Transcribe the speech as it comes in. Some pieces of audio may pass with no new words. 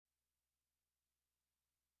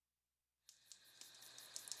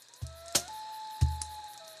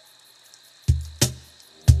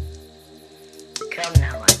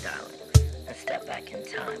Step back in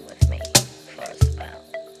time with me for a spell.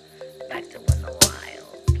 Back to when the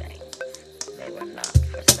wild things, they were not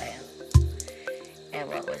for sale. And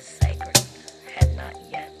what was sacred had not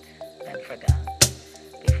yet been forgot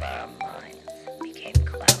before our minds became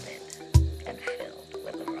clouded and filled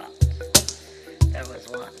with rot. There was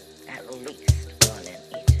one, at least one in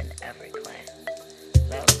each and every clan.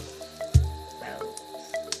 Those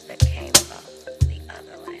that came from the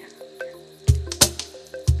other land.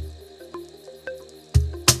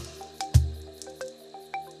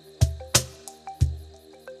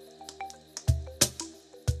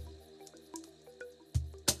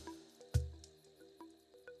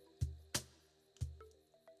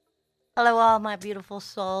 Hello, all my beautiful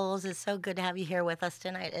souls. It's so good to have you here with us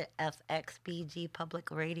tonight at FXBG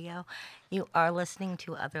Public Radio. You are listening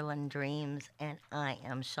to Otherland Dreams, and I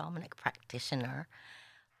am shamanic practitioner,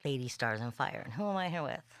 Lady Stars and Fire. And who am I here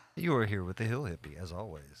with? You are here with the Hill Hippie, as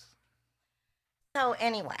always. So,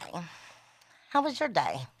 anyway, how was your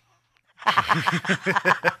day?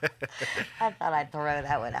 I thought I'd throw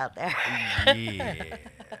that one out there. Yeah.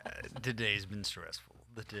 Today's been stressful.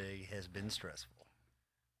 The day has been stressful.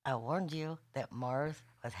 I warned you that Mars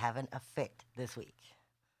was having a fit this week.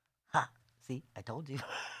 Ha! See, I told you.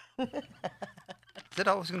 Is it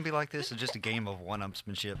always going to be like this, or just a game of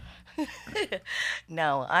one-upsmanship?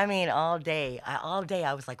 No, I mean all day. All day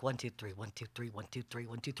I was like 1, 2, 3, 1, 2, 3, 1, 2, 3,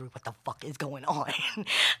 1, 2, 3. What the fuck is going on?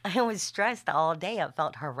 I was stressed all day. I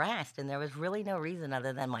felt harassed, and there was really no reason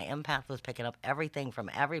other than my empath was picking up everything from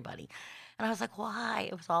everybody, and I was like, why?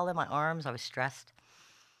 It was all in my arms. I was stressed,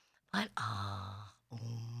 but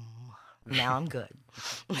now I'm good.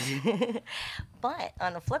 But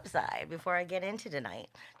on the flip side, before I get into tonight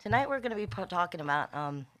we're going to be talking about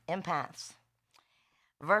empaths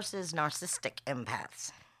versus narcissistic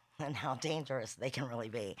empaths and how dangerous they can really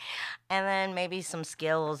be. And then maybe some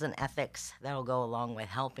skills and ethics that'll go along with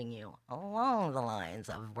helping you along the lines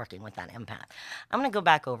of working with that empath. I'm going to go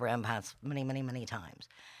back over empaths many, many, many times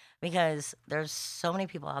because there's so many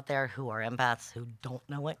people out there who are empaths who don't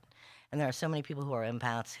know it. And there are so many people who are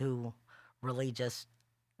empaths who really just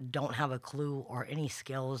don't have a clue or any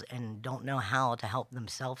skills and don't know how to help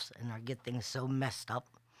themselves and get things so messed up.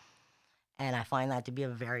 And I find that to be a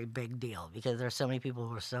very big deal because there's so many people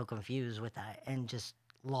who are so confused with that and just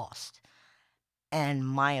lost. And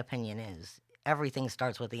my opinion is everything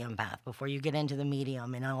starts with the empath. Before you get into the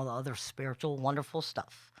medium and all the other spiritual, wonderful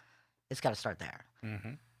stuff, it's got to start there.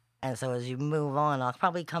 Mm-hmm. And so as you move on, I'll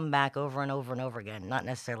probably come back over and over and over again. Not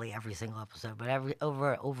necessarily every single episode, but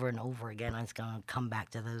over and over again, I'm just going to come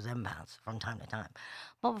back to those empaths from time to time.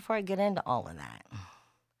 But before I get into all of that,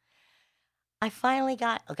 I finally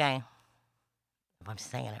got, okay, if I'm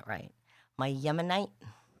saying it right, my Yemenite,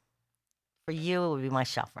 for you, it would be my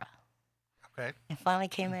Shafra. Okay. It finally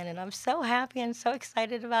came in, and I'm so happy and so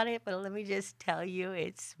excited about it. But let me just tell you,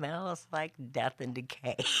 it smells like death and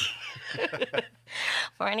decay.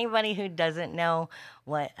 For anybody who doesn't know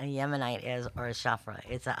what a Yemenite is or a Shafra,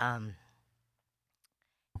 it's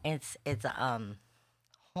a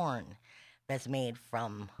horn that's made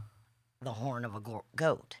from the horn of a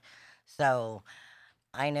goat. So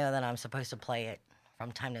I know that I'm supposed to play it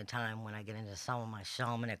from time to time when I get into some of my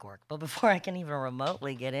shamanic work. But before I can even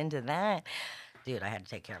remotely get into that, dude, I had to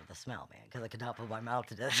take care of the smell, man, because I could not put my mouth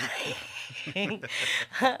to this thing.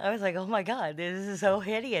 I was like, oh my God, this is so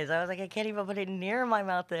hideous. I was like, I can't even put it near my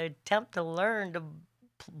mouth to attempt to learn to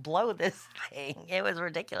blow this thing. It was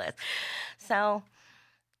ridiculous. So,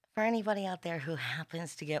 for anybody out there who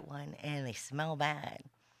happens to get one and they smell bad,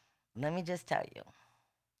 let me just tell you,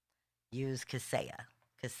 use cassia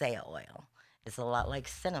oil. It's a lot like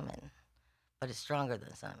cinnamon, but it's stronger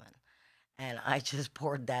than cinnamon. And I just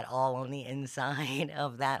poured that all on the inside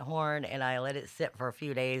of that horn and I let it sit for a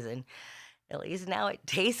few days. And at least now it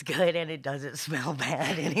tastes good and it doesn't smell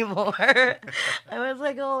bad anymore. I was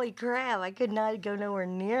like, holy crap, I could not go nowhere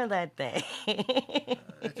near that thing.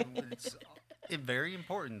 It's very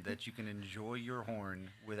important that you can enjoy your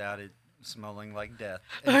horn without it smelling like death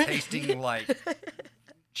and tasting like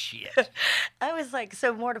shit. I was like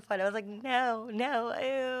so mortified. I was like, no, no,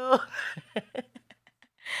 ew.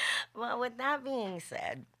 Well, with that being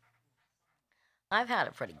said, I've had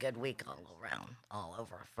a pretty good week all around, all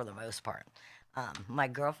over for the most part. My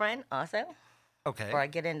girlfriend also, before Okay. I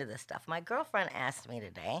get into this stuff, my girlfriend asked me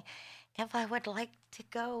today if I would like to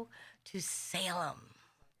go to Salem.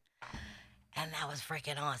 And that was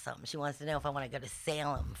freaking awesome. She wants to know if I want to go to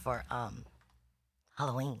Salem for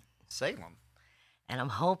Halloween. Salem. And I'm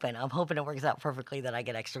hoping it works out perfectly that I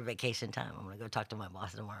get extra vacation time. I'm gonna go talk to my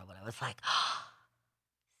boss tomorrow. But I was like,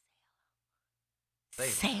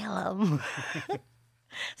 Salem. Salem.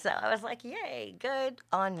 So I was like, yay, good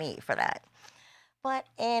on me for that. But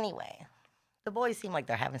anyway, the boys seem like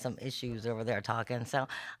they're having some issues over there talking. So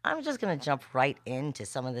I'm just going to jump right into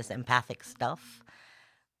some of this empathic stuff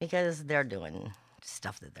because they're doing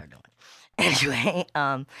stuff that they're doing. Anyway,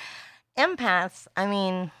 empaths, I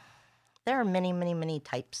mean, there are many, many, many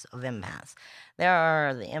types of empaths. There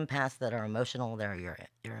are the empaths that are emotional. There are your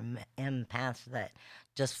empaths that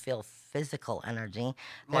just feel physical energy.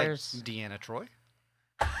 Like There's Deanna Troy.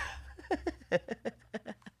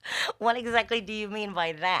 what exactly do you mean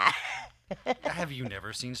by that? Have you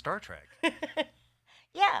never seen Star Trek?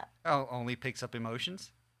 Yeah, Oh, only picks up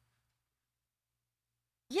emotions?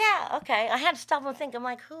 yeah, okay. I had to stop and think. I'm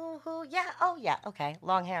like, who? Yeah, oh yeah, okay.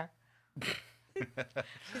 Long hair. She's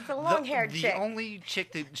a the long-haired the chick. only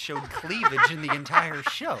chick that showed cleavage in the entire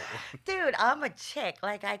show. Dude, I'm a chick.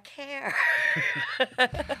 Like I care. You're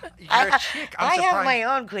a chick. I'm I have surprised. my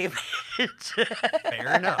own cleavage.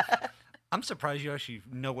 Fair enough. I'm surprised you actually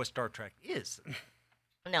know what Star Trek is.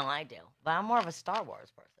 No, I do. But I'm more of a Star Wars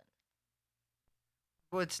person.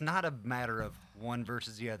 Well, it's not a matter of one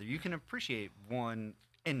versus the other. You can appreciate one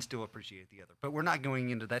and still appreciate the other. But we're not going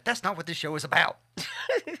into that. That's not what this show is about.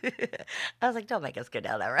 I was like, don't make us go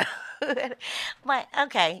down that road. But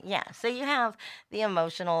okay, yeah. So you have the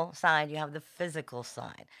emotional side, you have the physical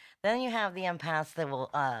side. Then you have the empaths that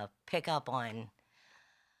will pick up on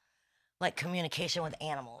like communication with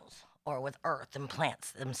animals or with earth and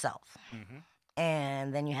plants themselves. Hmm.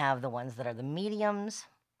 And then you have the ones that are the mediums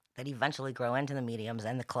that eventually grow into the mediums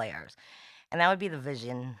and the clairs. And that would be the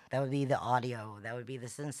vision, that would be the audio, that would be the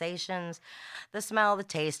sensations, the smell, the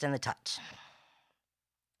taste, and the touch.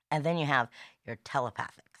 And then you have your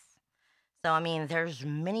telepathics. So, I mean, there's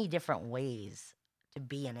many different ways to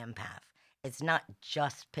be an empath. It's not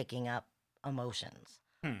just picking up emotions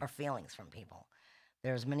Hmm. or feelings from people.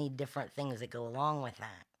 There's many different things that go along with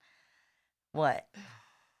that. What?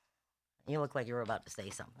 You look like you were about to say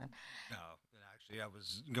something. No, actually, I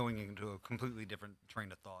was going into a completely different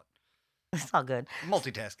train of thought. It's all good.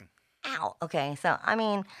 Multitasking. Ow. Okay, so I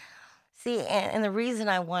mean, see, and the reason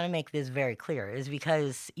I want to make this very clear is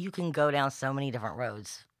because you can go down so many different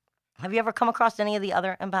roads. Have you ever come across any of the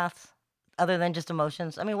other empaths other than just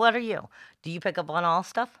emotions? I mean, what are you? Do you pick up on all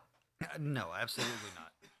stuff? No, absolutely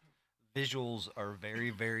not. Visuals are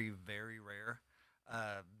very, very, very rare.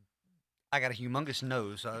 Uh, I got a humongous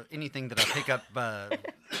nose. Anything that I pick up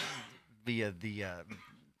via the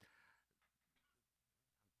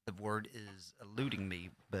word is eluding me,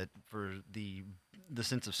 but for the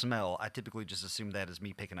sense of smell, I typically just assume that as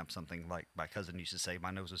me picking up something. Like my cousin used to say,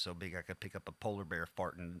 my nose is so big I could pick up a polar bear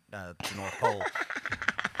farting the North Pole.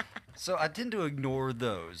 So I tend to ignore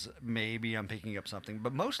those. Maybe I'm picking up something,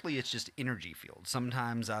 but mostly it's just energy fields.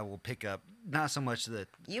 Sometimes I will pick up not so much that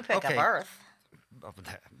You pick up okay, Earth,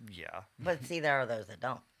 yeah, but see, there are those that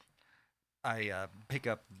don't. I pick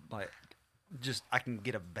up like just I can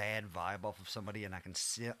get a bad vibe off of somebody, and I can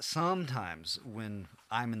see sometimes when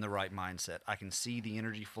I'm in the right mindset, I can see the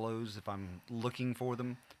energy flows if I'm looking for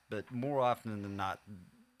them. But more often than not,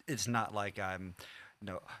 it's not like I'm,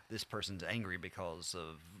 this person's angry because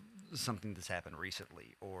of something that's happened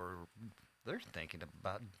recently, or they're thinking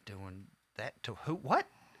about doing that to who? What?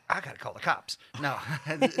 I gotta call the cops. No,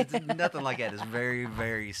 it's nothing like that. It's very,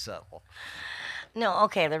 very subtle. No,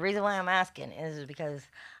 okay. The reason why I'm asking is because,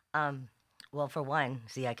 um, well, for one,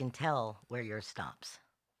 see, I can tell where yours stops.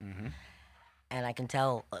 Hmm. And I can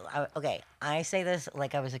tell, okay, I say this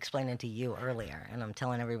like I was explaining to you earlier, and I'm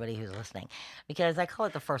telling everybody who's listening, because I call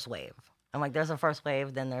it the first wave. I'm like, there's a first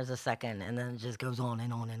wave, then there's a second, and then it just goes on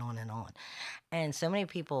and on and on and on. And so many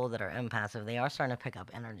people that are empassive, they are starting to pick up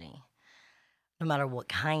energy, no matter what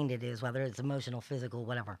kind it is, whether it's emotional, physical,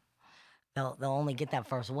 whatever. They'll only get that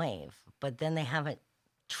first wave, but then they haven't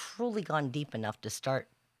truly gone deep enough to start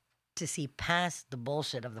to see past the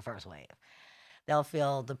bullshit of the first wave. They'll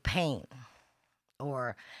feel the pain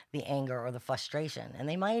or the anger or the frustration. And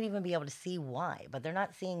they might even be able to see why, but they're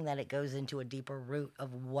not seeing that it goes into a deeper root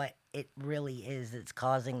of what it really is that's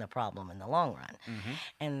causing the problem in the long run. Hmm.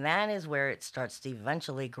 And that is where it starts to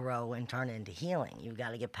eventually grow and turn into healing. You've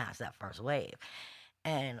got to get past that first wave.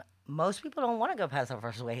 And most people don't want to go past the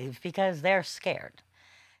first wave because they're scared.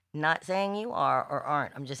 Not saying you are or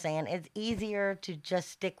aren't. I'm just saying it's easier to just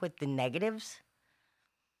stick with the negatives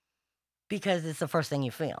because it's the first thing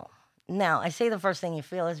you feel. Now, I say the first thing you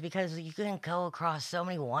feel is because you can go across so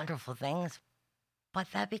many wonderful things, but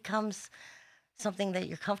that becomes something that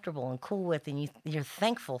you're comfortable and cool with and you're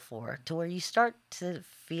thankful for to where you start to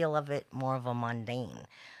feel of it more of a mundane.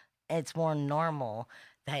 It's more normal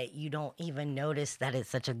that you don't even notice that it's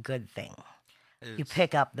such a good thing. You It's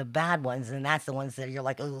pick up the bad ones, and that's the ones that you're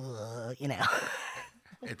like, ugh, you know.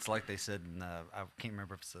 it's like they said in I can't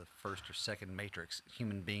remember if it's the first or second Matrix.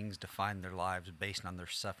 Human beings define their lives based on their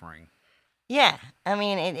suffering. Yeah, I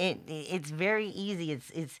mean it's very easy.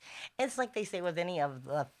 It's like they say with any of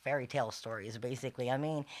the fairy tale stories. Basically, I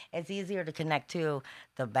mean it's easier to connect to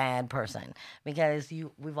the bad person because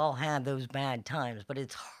we've all had those bad times, but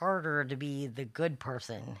it's harder to be the good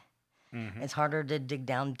person. Hmm. It's harder to dig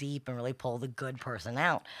down deep and really pull the good person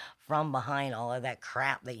out from behind all of that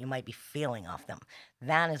crap that you might be feeling off them.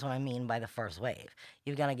 That is what I mean by the first wave.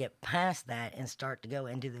 You've got to get past that and start to go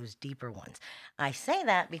into those deeper ones. I say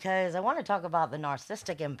that because I want to talk about the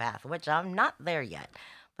narcissistic empath, which I'm not there yet.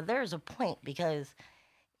 But there's a point because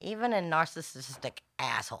even a narcissistic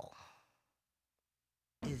asshole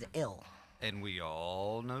is ill. And we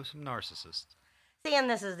all know some narcissists. See, and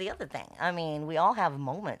this is the other thing. I mean, we all have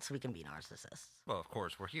moments we can be narcissists. Well, of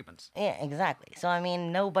course, we're humans. Yeah, exactly. So, I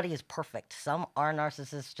mean, nobody is perfect. Some are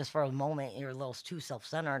narcissists just for a moment, you're a little too self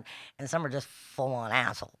centered, and some are just full on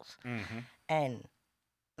assholes. Hmm. And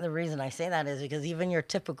the reason I say that is because even your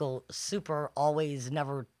typical super, always,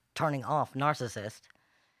 never turning off narcissist,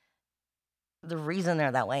 the reason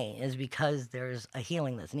they're that way is because there's a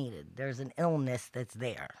healing that's needed. There's an illness that's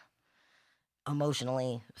there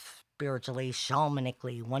emotionally, spiritually,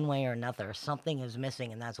 shamanically, one way or another. Something is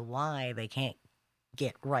missing, and that's why they can't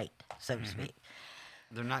get right, so to Hmm. speak.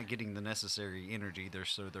 They're not getting the necessary energy.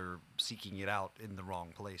 They're seeking it out in the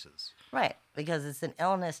wrong places. Right, because it's an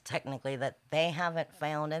illness technically that they haven't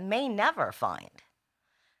found and may never find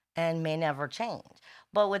and may never change.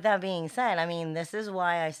 But with that being said, I mean, this is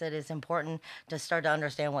why I said it's important to start to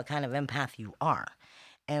understand what kind of empath you are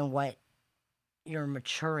and what you're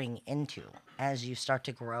maturing into as you start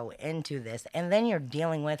to grow into this. And then you're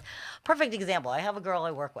dealing with, perfect example, I have a girl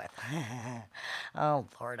I work with. Oh,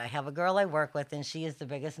 Lord, I have a girl I work with, and she is the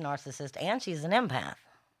biggest narcissist, and she's an empath.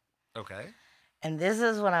 Okay. And this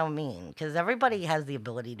is what I mean, because everybody has the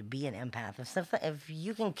ability to be an empath. If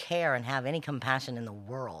you can care and have any compassion in the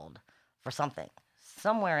world for something,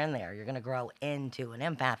 somewhere in there, you're going to grow into an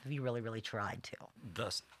empath if you really, really tried to.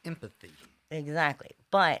 Thus, empathy. Exactly.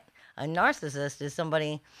 But a narcissist is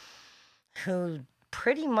somebody who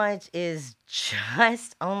pretty much is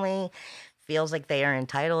just only feels like they are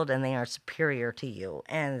entitled and they are superior to you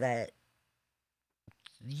and that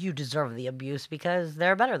you deserve the abuse because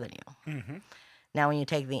they're better than you. Hmm. Now, when you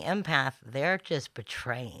take the empath, they're just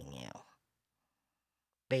betraying you.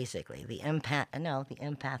 Basically, the empath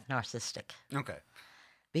narcissistic. Okay.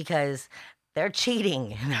 Because they're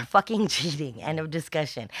cheating. They're fucking cheating. End of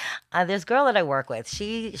discussion. This girl that I work with,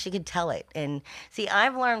 she could tell it. And see,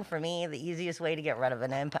 I've learned for me the easiest way to get rid of a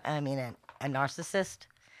narcissist,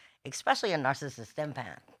 especially a narcissist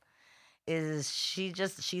empath, is she's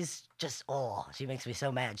just she makes me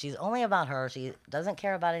so mad. She's only about her. She doesn't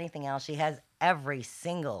care about anything else. She has every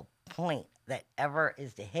single point that ever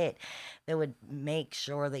is to hit that would make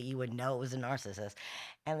sure that you would know it was a narcissist.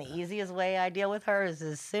 And the easiest way I deal with her is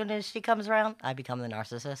as soon as she comes around, I become the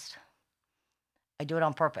narcissist. I do it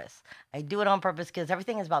on purpose. I do it on purpose because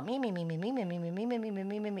everything is about me,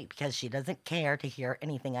 because she doesn't care to hear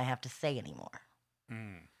anything I have to say anymore.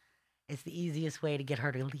 Mm. It's the easiest way to get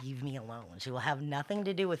her to leave me alone. She will have nothing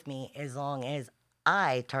to do with me as long as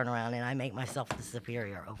I turn around and I make myself the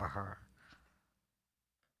superior over her.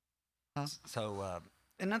 Huh? So,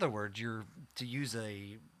 in other words, you're to use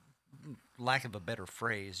a lack of a better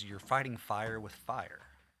phrase, you're fighting fire with fire.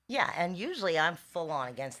 Yeah, and usually I'm full on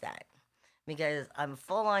against that because I'm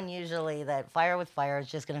full on usually that fire with fire is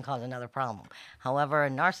just going to cause another problem. However, a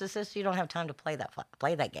narcissist, you don't have time to play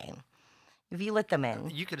that game. If you let them in,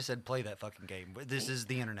 You could have said play that fucking game, but this is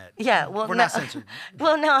the internet. yeah. Well, We're no, not censored.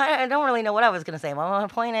 well, no, I don't really know what I was going to say. Well, my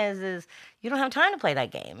point is you don't have time to play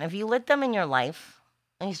that game. If you let them in your life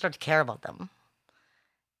and you start to care about them,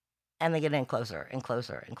 and they get in closer and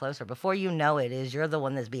closer and closer, before you know it, is you're the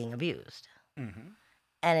one that's being abused. Hmm.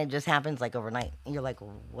 And it just happens like overnight. You're like,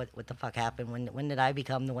 what the fuck happened? When did I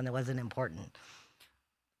become the one that wasn't important?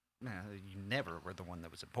 You never were the one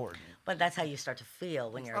that was important. But that's how you start to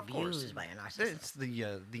feel when you're Of course. abused by a narcissist. It's the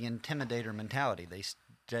intimidator mentality. They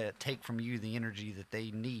take from you the energy that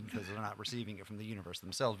they need because they're not receiving it from the universe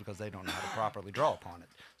themselves because they don't know how to properly draw upon it.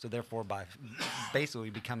 So therefore, by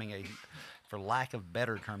basically becoming a, for lack of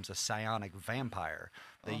better terms, a psionic vampire,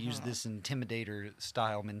 they use this intimidator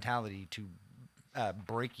style mentality to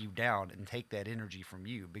break you down and take that energy from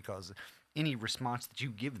you because any response that you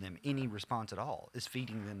give them, any response at all, is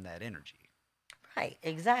feeding them that energy. Right,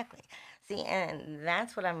 exactly. See, and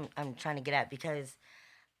that's what I'm trying to get at because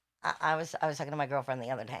I was talking to my girlfriend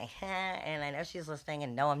the other day, and I know she's listening.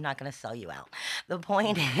 And no, I'm not going to sell you out. The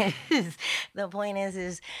point is, the point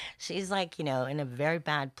is she's like in a very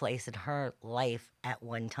bad place in her life at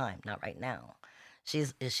one time. Not right now.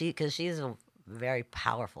 Because she's a very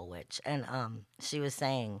powerful witch, and she was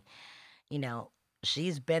saying, you know,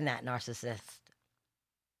 she's been that narcissist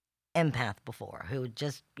empath before who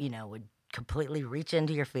just would completely reach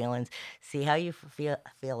into your feelings, see how you feel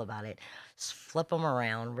about it, flip them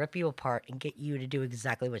around, rip you apart, and get you to do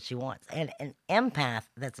exactly what she wants. And an empath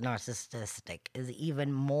that's narcissistic is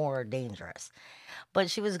even more dangerous. But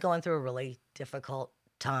she was going through a really difficult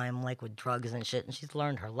time, like with drugs and shit, and she's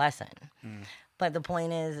learned her lesson. Mm. But the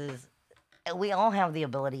point is we all have the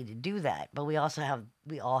ability to do that, but we all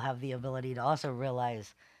have the ability to also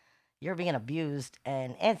realize you're being abused,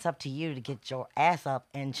 and it's up to you to get your ass up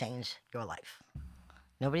and change your life.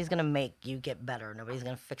 Nobody's gonna make you get better. Nobody's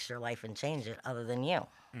gonna fix your life and change it other than you.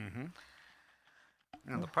 Mm-hmm.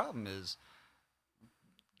 Now the problem is,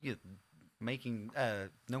 you making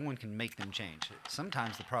no one can make them change.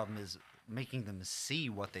 Sometimes the problem is making them see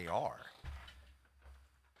what they are.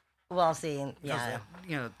 Well, see, 'Cause,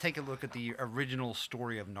 yeah, take a look at the original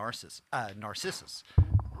story of Narcissus.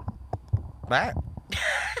 That.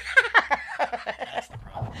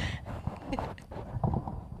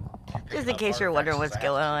 just in case you're wondering what's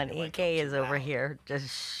going on, EK is over here just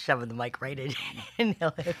shoving the mic right in his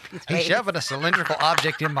He's face. shoving a cylindrical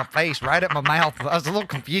object in my face, right at my mouth. I was a little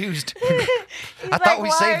confused. He's I thought we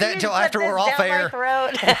 "Why saved are that you until put after this we're off down my air."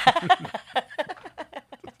 throat?"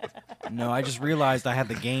 No, I just realized I had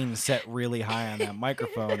the gain set really high on that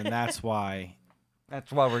microphone, and that's why.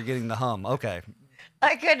 That's why we're getting the hum. Okay.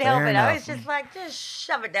 I couldn't help Fair it. I enough. was just like, just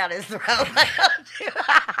shove it down his throat. Like, don't do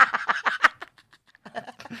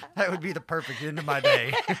That would be the perfect end of my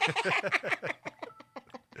day.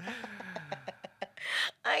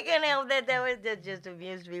 I couldn't help that just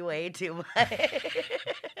amused me way too much.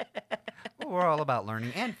 We're all about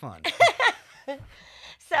learning and fun.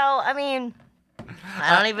 So, I mean,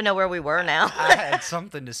 I don't even know where we were now. I had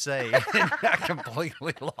something to say, and I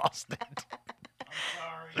completely lost it.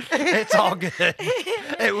 It's all good.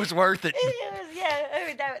 It was worth it. Yeah, I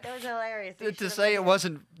mean, that was hilarious. We To should've say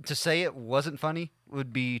been- it wasn't funny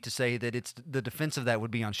would be to say that it's the defense of that would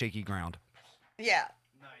be on shaky ground. Yeah.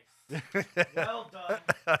 Nice. Well done.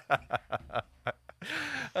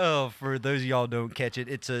 Oh, for those of y'all who don't catch it,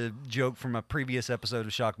 it's a joke from a previous episode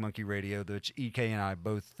of Shock Monkey Radio, which EK and I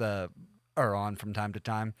both are on from time to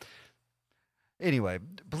time. Anyway,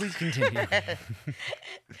 please continue.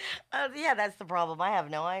 Yeah, that's the problem. I have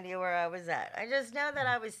no idea where I was at. I just know that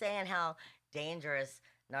I was saying how dangerous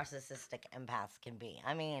narcissistic empaths can be.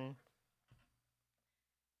 I mean,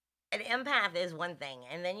 an empath is one thing,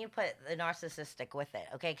 and then you put the narcissistic with it,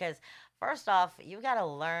 okay? Because first off, you got to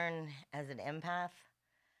learn as an empath,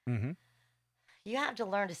 Mm-hmm. you have to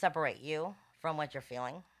learn to separate you from what you're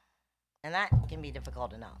feeling, and that can be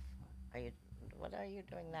difficult enough. What are you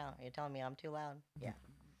doing now? Are you telling me I'm too loud? Yeah.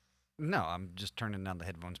 No, I'm just turning down the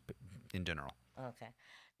headphones in general. Okay.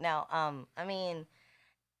 Now, I mean,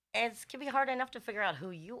 it can be hard enough to figure out who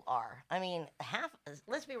you are. I mean,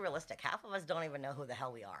 let's be realistic. Half of us don't even know who the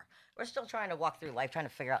hell we are. We're still trying to walk through life, trying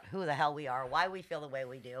to figure out who the hell we are, why we feel the way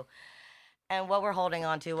we do, and what we're holding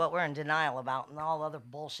on to, what we're in denial about, and all other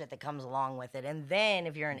bullshit that comes along with it. And then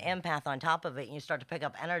if you're an empath on top of it and you start to pick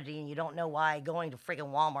up energy and you don't know why going to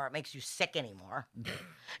freaking Walmart makes you sick anymore.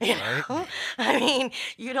 You Right. know? I mean,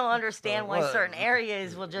 you don't understand why Well, certain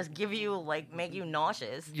areas will just give you, like, make you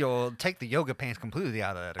nauseous. You'll take the yoga pants completely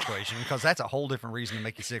out of that equation because that's a whole different reason to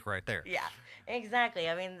make you sick right there. Yeah, exactly.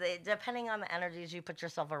 I mean, depending on the energies you put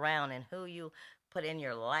yourself around and who you put in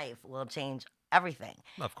your life will change everything.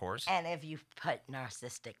 Of course. And if you put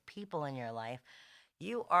narcissistic people in your life,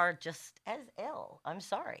 you are just as ill. I'm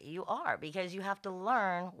sorry, you are, because you have to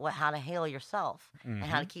learn how to heal yourself and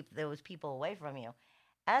how to keep those people away from you,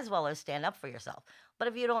 as well as stand up for yourself. But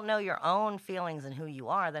if you don't know your own feelings and who you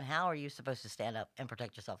are, then how are you supposed to stand up and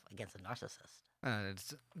protect yourself against a narcissist?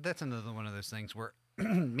 That's another one of those things where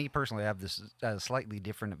me personally I have this slightly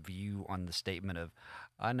different view on the statement of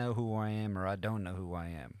I know who I am or I don't know who I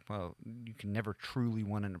am. Well, you can never truly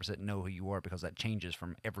 100% know who you are because that changes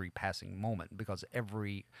from every passing moment because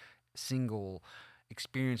every single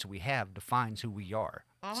experience we have defines who we are.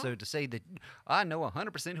 So to say that I know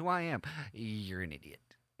 100% who I am, you're an idiot.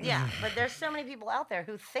 Yeah, but there's so many people out there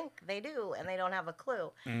who think they do and they don't have a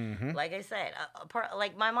clue. Mm-hmm. Like I said,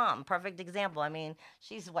 like my mom, perfect example. I mean,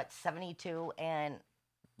 she's what, 72, and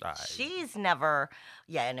she's never.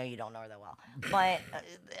 Yeah, I know you don't know her that well, but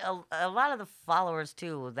a lot of the followers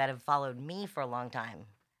too that have followed me for a long time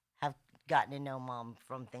have gotten to know mom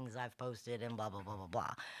from things I've posted and blah blah blah blah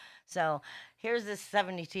blah. So here's this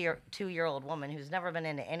 72-year-old woman who's never been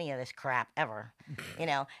into any of this crap ever,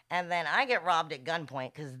 and then I get robbed at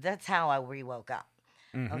gunpoint because that's how I re-woke up.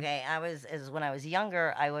 Mm-hmm. Okay, when I was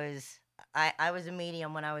younger, I was a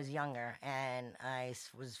medium when I was younger, and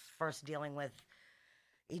was first dealing with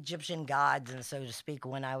Egyptian gods and so to speak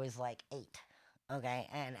when I was like 8. Okay,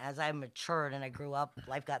 and as I matured and I grew up,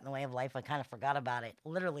 life got in the way of life. I kind of forgot about it.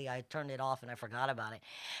 Literally, I turned it off and I forgot about it.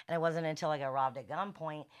 And it wasn't until I got robbed at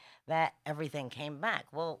gunpoint that everything came back.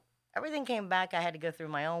 Well, everything came back. I had to go through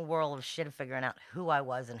my own world of shit of figuring out who I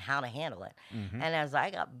was and how to handle it. Mm-hmm. And as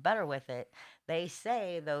I got better with it, they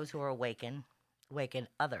say those who are awaken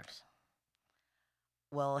others.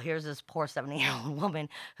 Well, here's this poor 70-year-old woman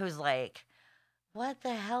who's like, what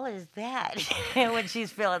the hell is that? When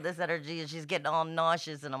she's feeling this energy and she's getting all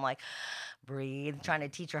nauseous, and I'm like, breathe, trying to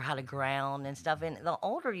teach her how to ground and stuff. And the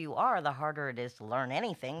older you are, the harder it is to learn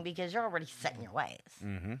anything because you're already set in your ways.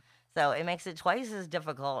 Mm-hmm. So it makes it twice as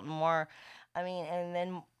difficult and more. I mean, and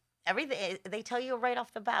then everything they tell you right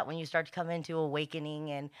off the bat when you start to come into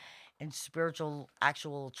awakening and spiritual,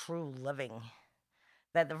 actual, true living,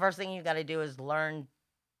 that the first thing you got to do is learn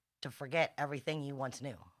to forget everything you once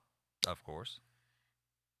knew. Of course.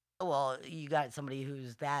 Well, you got somebody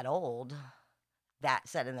who's that old, that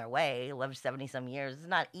set in their way, lived 70 some years. It's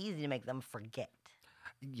not easy to make them forget.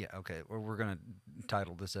 Yeah, okay. Well, we're going to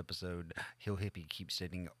title this episode, Hill Hippie Keeps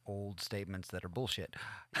Stating Old Statements That Are Bullshit.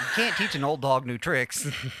 You can't teach an old dog new tricks.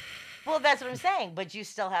 Well, that's what I'm saying, but you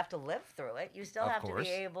still have to live through it. You still Of have to course.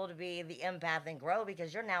 be able to be the empath and grow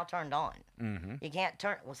because you're now turned on. Mm-hmm. You can't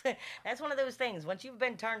turn. Well, that's one of those things. Once you've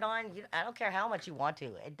been turned on, I don't care how much you want to,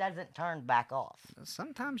 it doesn't turn back off.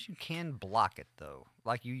 Sometimes you can block it, though.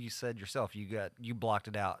 Like you said yourself, you blocked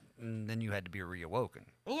it out, and then you had to be reawoken.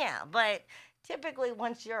 Yeah, but typically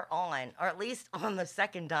once you're on, or at least on the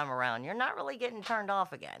second time around, you're not really getting turned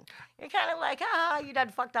off again. You're kind of like, you done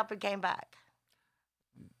fucked up and came back.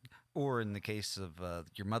 Or in the case of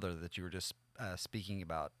your mother that you were just speaking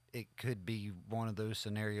about, it could be one of those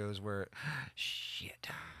scenarios where, shit,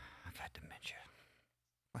 I've got dementia.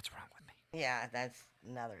 What's wrong with me? Yeah, that's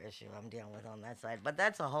another issue I'm dealing with on that side, but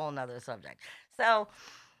that's a whole nother subject. So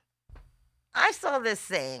I saw this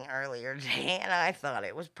saying earlier today, and I thought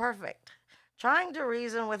it was perfect. Trying to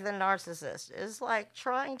reason with a narcissist is like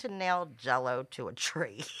trying to nail Jello to a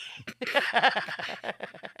tree.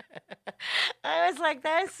 I was like,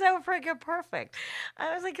 that is so freaking perfect.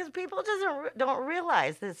 I was like, because people don't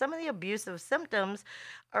realize that some of the abusive symptoms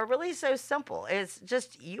are really so simple. It's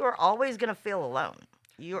just you are always going to feel alone.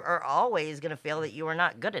 You are always going to feel that you are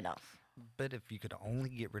not good enough. But if you could only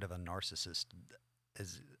get rid of a narcissist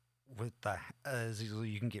as easily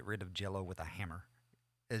you can get rid of Jello with a hammer,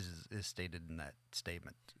 as is stated in that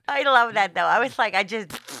statement. I love that though. I was like, it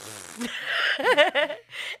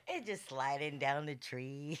just sliding down the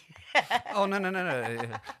tree. Oh, no.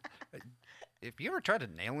 If you ever try to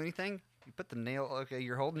nail anything, you put the nail, okay,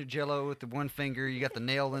 you're holding your Jello with the one finger, you got the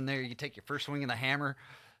nail in there, you take your first swing of the hammer.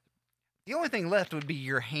 The only thing left would be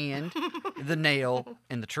your hand, the nail,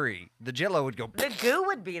 and the tree. The Jello would go. The goo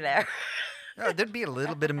would be there. There'd be a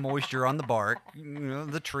little bit of moisture on the bark.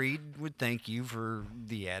 The tree would thank you for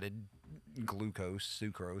the added glucose,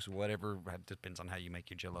 sucrose, whatever. It depends on how you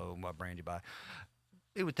make your Jello and what brand you buy.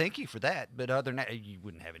 It would thank you for that, but other than that, you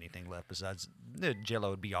wouldn't have anything left besides the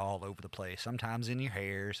Jello would be all over the place. Sometimes in your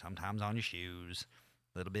hair, sometimes on your shoes,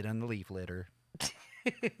 a little bit on the leaf litter.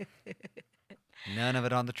 None of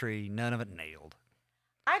it on the tree, none of it nailed.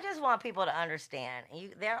 I just want people to understand.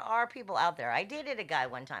 There are people out there. I dated a guy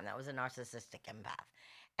one time that was a narcissistic empath,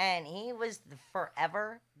 and he was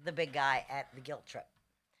forever the big guy at the guilt trip.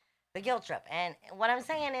 The guilt trip. And what I'm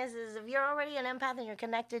saying is if you're already an empath and you're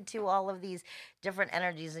connected to all of these different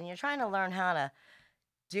energies and you're trying to learn how to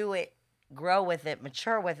do it, grow with it,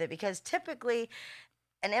 mature with it, because typically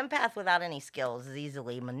an empath without any skills is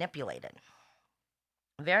easily manipulated.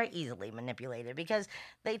 Very easily manipulated because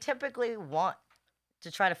they typically want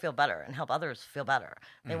to try to feel better and help others feel better.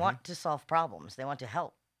 They want to solve problems. They want to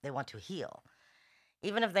help. They want to heal.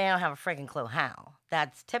 Even if they don't have a freaking clue how.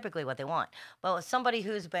 That's typically what they want. But with somebody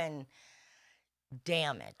who's been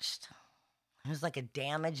damaged, who's like a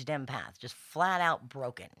damaged empath, just flat out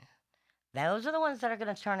broken, those are the ones that are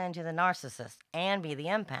going to turn into the narcissist and be the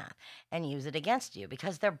empath and use it against you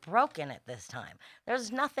because they're broken at this time.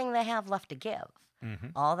 There's nothing they have left to give.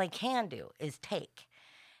 All they can do is take.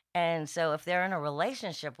 And so if they're in a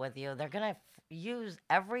relationship with you, they're going to use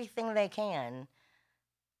everything they can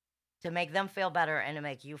to make them feel better and to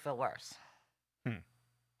make you feel worse.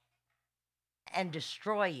 and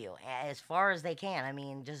destroy you as far as they can. I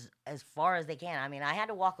mean, just as far as they can. I mean, I had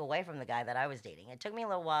to walk away from the guy that I was dating. It took me a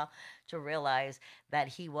little while to realize that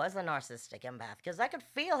he was a narcissistic empath because I could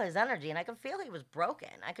feel his energy and I could feel he was broken.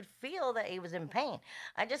 I could feel that he was in pain.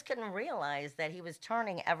 I just couldn't realize that he was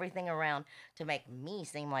turning everything around to make me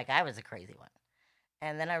seem like I was a crazy one.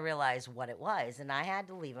 And then I realized what it was, and I had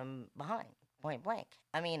to leave him behind, point blank.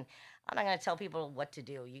 I mean, I'm not going to tell people what to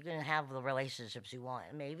do. You can have the relationships you want.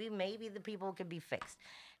 Maybe the people could be fixed.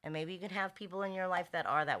 And maybe you can have people in your life that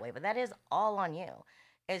are that way. But that is all on you.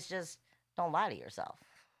 It's just don't lie to yourself.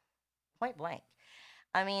 Point blank.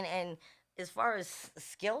 I mean, and as far as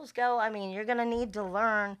skills go, I mean, you're going to need to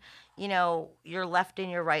learn, your left and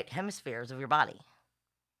your right hemispheres of your body.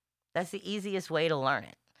 That's the easiest way to learn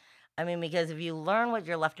it. I mean, because if you learn what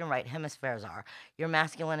your left and right hemispheres are, your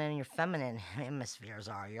masculine and your feminine hemispheres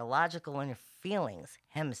are, your logical and your feelings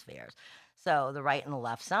hemispheres. So the right and the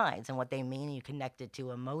left sides and what they mean, you connect it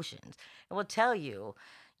to emotions. It will tell you,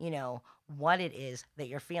 what it is that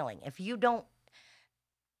you're feeling. If you don't,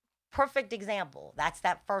 perfect example, that's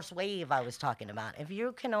that first wave I was talking about. If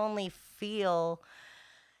you can only feel,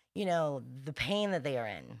 the pain that they are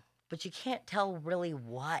in, but you can't tell really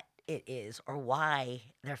what it is or why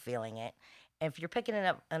they're feeling it. If you're picking it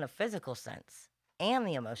up in a physical sense and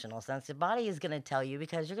the emotional sense, the body is going to tell you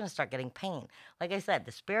because you're going to start getting pain. Like I said,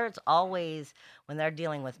 the spirits always, when they're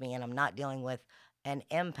dealing with me and I'm not dealing with an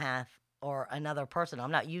empath or another person,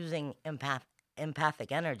 I'm not using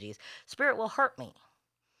empathic energies, spirit will hurt me.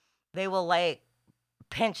 They will like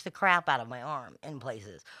pinch the crap out of my arm in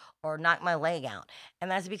places or knock my leg out.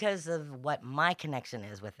 And that's because of what my connection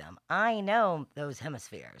is with them. I know those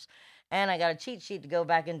hemispheres. And I got a cheat sheet to go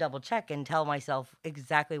back and double check and tell myself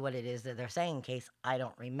exactly what it is that they're saying in case I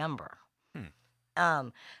don't remember.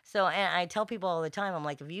 So, and I tell people all the time, I'm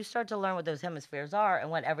like, if you start to learn what those hemispheres are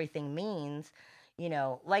and what everything means,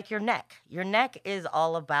 like your neck is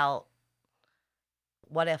all about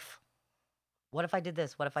what if. What if I did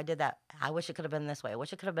this? What if I did that? I wish it could have been this way. I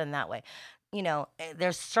wish it could have been that way.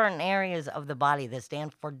 There's certain areas of the body that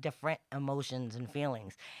stand for different emotions and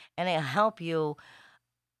feelings. And it'll help you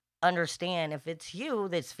understand if it's you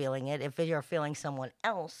that's feeling it, if you're feeling someone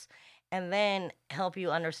else, and then help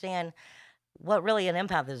you understand what really an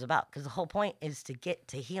empath is about. Because the whole point is to get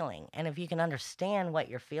to healing. And if you can understand what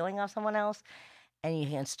you're feeling of someone else, and you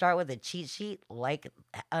can start with a cheat sheet, like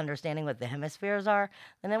understanding what the hemispheres are,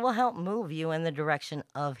 then it will help move you in the direction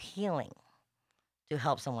of healing to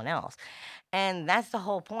help someone else. And that's the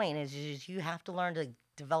whole point is you have to learn to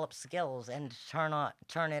develop skills and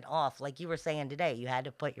turn it off. Like you were saying today, you had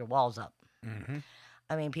to put your walls up. Mm-hmm.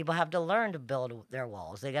 I mean, people have to learn to build their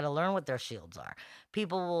walls. They got to learn what their shields are.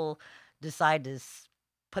 People will decide to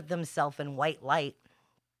put themselves in white light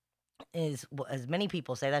is as many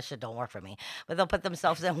people say that shit don't work for me, but they'll put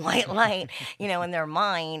themselves in white light, in their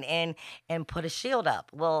mind and put a shield up.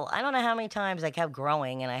 Well, I don't know how many times I kept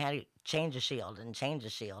growing and I had to change a shield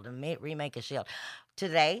and remake a shield.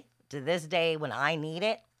 Today, to this day, when I need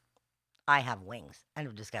it, I have wings. End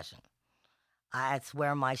of discussion. That's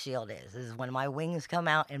where my shield is when my wings come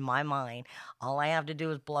out in my mind. All I have to do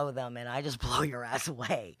is blow them and I just blow your ass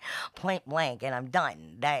away, point blank, and I'm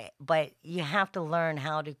done. But you have to learn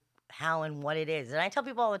how and what it is. And I tell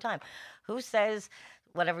people all the time, who says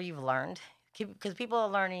whatever you've learned? Because people are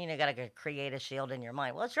learning, gotta create a shield in your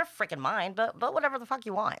mind. Well, it's your freaking mind, but whatever the fuck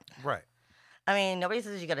you want. Right. I mean, nobody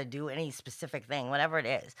says you gotta do any specific thing, whatever it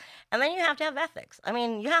is. And then you have to have ethics. I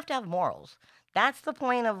mean, you have to have morals. That's the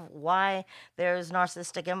point of why there's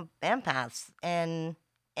narcissistic empaths and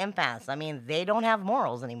empaths. I mean, they don't have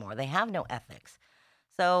morals anymore. They have no ethics.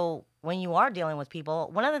 So when you are dealing with people,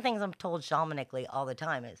 one of the things I'm told shamanically all the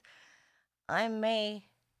time is, I may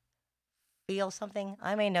feel something,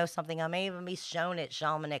 I may know something, I may even be shown it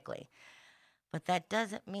shamanically, but that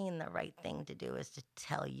doesn't mean the right thing to do is to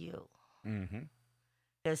tell you. Mm-hmm.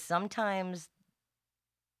 Because sometimes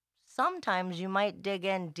you might dig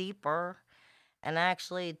in deeper and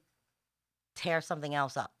actually tear something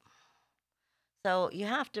else up. So you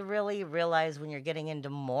have to really realize when you're getting into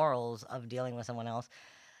morals of dealing with someone else,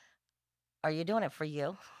 are you doing it for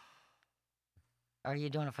you? Are you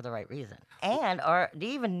doing it for the right reason? Or do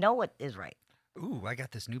you even know what is right? Ooh, I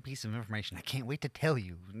got this new piece of information. I can't wait to tell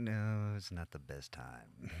you. No, it's not the best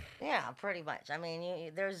time. Yeah, pretty much. I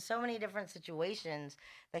mean, there's so many different situations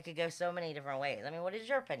that could go so many different ways. I mean, what is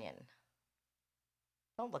your opinion?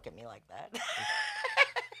 Don't look at me like that.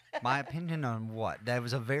 My opinion on what? That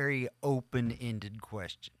was a very open-ended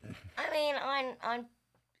question. I mean, on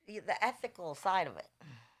the ethical side of it.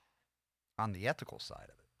 On the ethical side of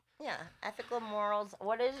it. Yeah, ethical morals.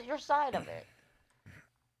 What is your side of it?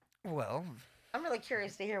 Well, I'm really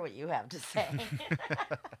curious to hear what you have to say.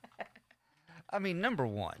 I mean, number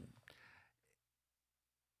one,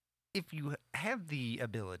 if you have the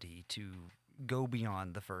ability to go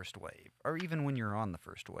beyond the first wave, or even when you're on the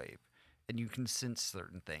first wave, and you can sense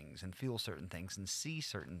certain things and feel certain things and see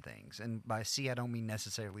certain things, and by see, I don't mean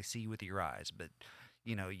necessarily see with your eyes, but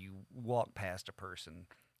you walk past a person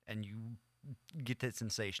and you get that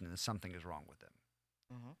sensation that something is wrong with them.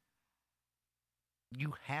 Mhm.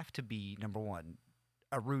 You have to be, number one,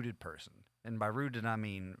 a rooted person. And by rooted, I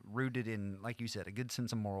mean rooted in, like you said, a good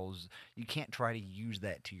sense of morals. You can't try to use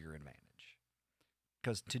that to your advantage.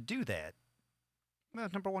 Because to do that, well,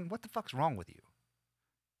 number one, what the fuck's wrong with you?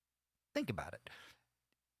 Think about it.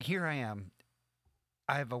 Here I am.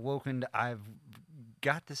 I've awoken. I've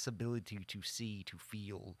got this ability to see, to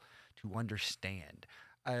feel, to understand.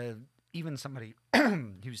 Even somebody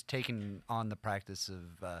who's taken on the practice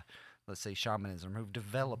of, let's say, shamanism, who've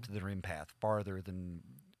developed their empath farther than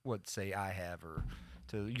what, say, I have, or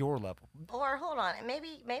to your level. Or hold on,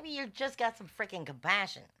 maybe you just got some freaking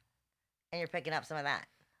compassion, and you're picking up some of that.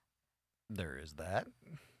 There is that.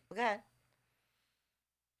 Okay.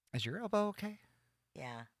 Is your elbow okay?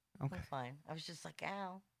 Yeah. Okay. I'm fine. I was just like,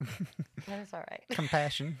 ow. It's all right.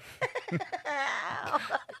 Compassion. Ow.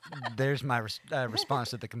 There's my response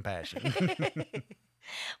to the compassion.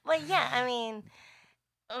 But yeah, I mean,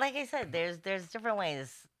 like I said, there's different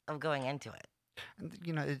ways of going into it. And,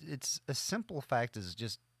 it's a simple fact is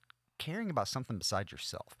just caring about something besides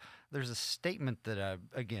yourself. There's a statement that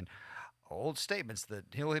again, old statements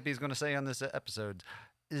that Hill Hippie is going to say on this episode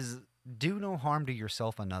is do no harm to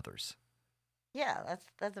yourself and others. Yeah,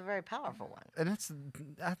 that's a very powerful one. And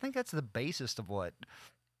I think that's the basis of what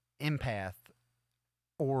empath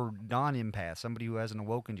or non-empath, somebody who hasn't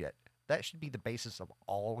awoken yet, that should be the basis of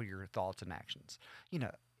all your thoughts and actions.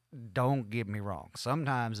 Don't get me wrong.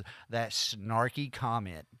 Sometimes that snarky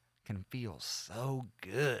comment can feel so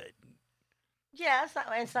good. Yeah,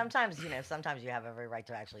 and sometimes sometimes you have every right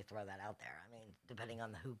to actually throw that out there. I mean, depending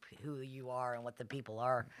on who you are and what the people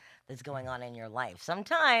are that's going on in your life.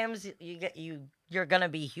 Sometimes you're gonna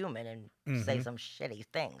be human and say some shitty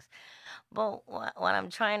things. But what I'm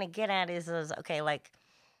trying to get at is okay, like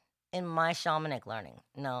in my shamanic learning,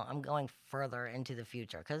 no, I'm going further into the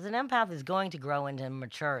future because an empath is going to grow into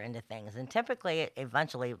mature into things, and typically it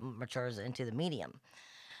eventually matures into the medium,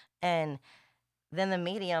 and then the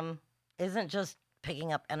medium isn't just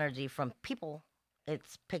picking up energy from people,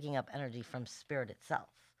 it's picking up energy from spirit itself.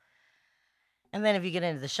 And then if you get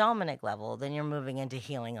into the shamanic level, then you're moving into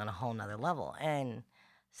healing on a whole nother level. And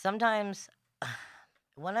sometimes,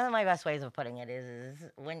 one of my best ways of putting it is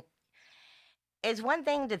when it's one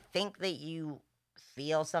thing to think that you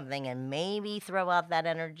feel something and maybe throw out that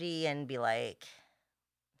energy and be like,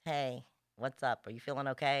 hey, what's up? Are you feeling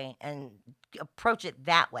okay? And approach it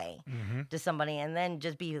that way to somebody and then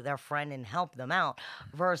just be their friend and help them out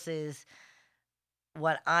versus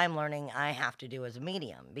what I'm learning I have to do as a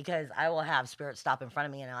medium because I will have spirit stop in front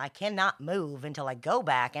of me and I cannot move until I go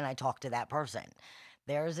back and I talk to that person.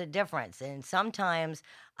 There's a difference. And sometimes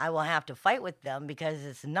I will have to fight with them because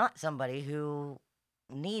it's not somebody who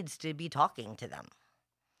needs to be talking to them.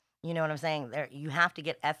 You know what I'm saying? You have to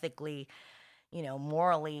get ethically,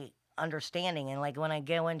 morally understanding. And like when I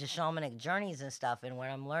go into shamanic journeys and stuff, and when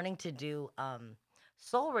I'm learning to do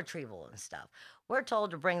soul retrieval and stuff, we're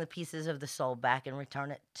told to bring the pieces of the soul back and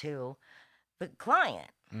return it to the client.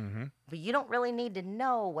 But you don't really need to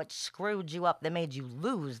know what screwed you up that made you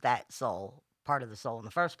lose that soul, part of the soul in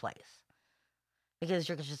the first place. Because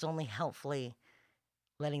you're just only helpfully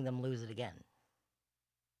letting them lose it again.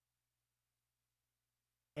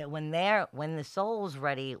 When the soul's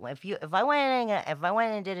ready, if I went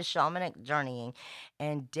and did a shamanic journeying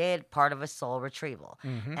and did part of a soul retrieval,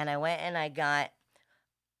 and I went and I got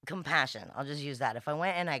compassion, I'll just use that. If I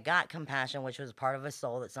went and I got compassion, which was part of a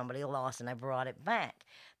soul that somebody lost, and I brought it back,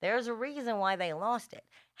 there's a reason why they lost it.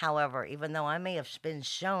 However, even though I may have been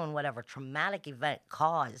shown whatever traumatic event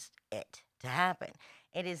caused it to happen,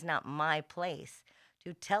 it is not my place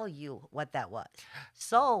to tell you what that was.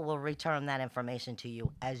 Soul will return that information to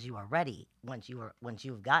you as you are ready once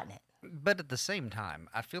you've gotten it. But at the same time,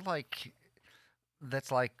 I feel like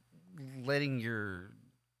that's like letting your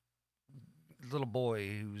little boy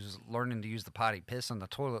who's learning to use the potty piss on the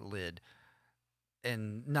toilet lid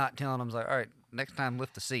and not telling him, like, all right, next time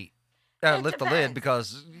lift the seat. Lift the lid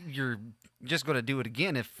because you're just going to do it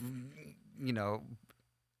again if,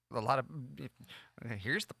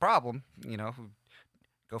 here's the problem,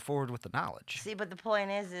 go forward with the knowledge. See, but the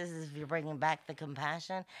point is if you're bringing back the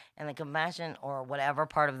compassion, and the compassion or whatever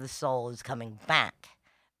part of the soul is coming back,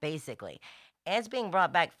 basically. And it's being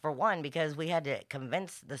brought back for one because we had to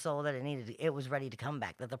convince the soul that it was ready to come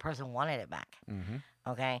back, that the person wanted it back. Mm-hmm.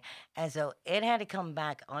 Okay, and so it had to come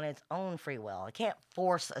back on its own free will. It can't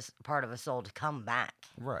force part of a soul to come back.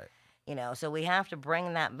 Right. So we have to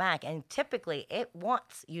bring that back, and typically it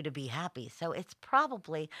wants you to be happy. So it's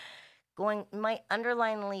probably might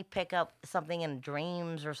underliningly pick up something in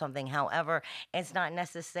dreams or something. However, it's not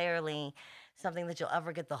necessarily something that you'll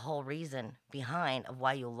ever get the whole reason behind of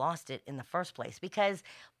why you lost it in the first place. Because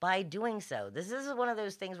by doing so, this is one of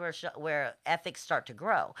those things where ethics start to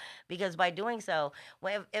grow. Because by doing so,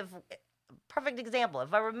 if perfect example,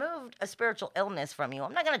 if I removed a spiritual illness from you,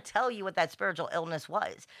 I'm not going to tell you what that spiritual illness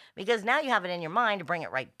was, because now you have it in your mind to bring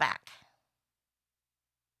it right back.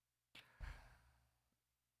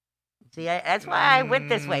 See, that's why I went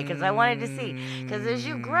this way, because I wanted to see. Because as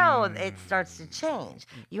you grow, it starts to change.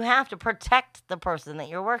 You have to protect the person that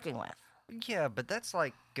you're working with. Yeah, but that's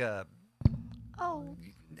like Oh.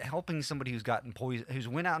 helping somebody who's gotten poison, who's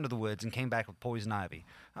went out into the woods and came back with poison ivy.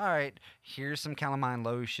 All right, here's some calamine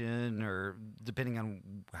lotion, or depending on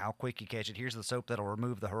how quick you catch it, here's the soap that'll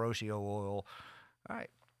remove the Hiroshio oil. All right,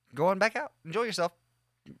 go on back out, enjoy yourself.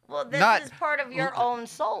 Well, this is part of your own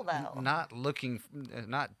soul, though. Not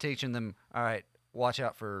teaching them. All right, watch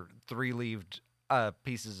out for 3-leaved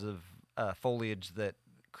pieces of foliage that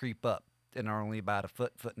creep up and are only about a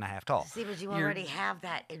foot and a half tall. See, but you already have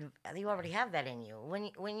that. You already have that in you.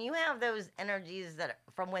 When you have those energies that are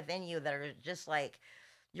from within you that are just like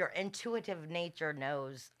your intuitive nature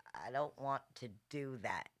knows, I don't want to do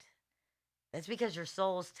that. That's because your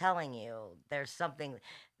soul's telling you there's something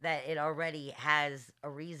that it already has a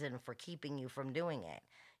reason for keeping you from doing it.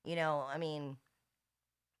 I mean,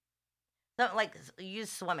 like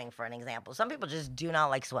use swimming for an example. Some people just do not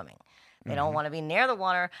like swimming. They don't want to be near the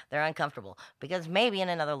water. They're uncomfortable because maybe in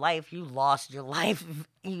another life you lost your life,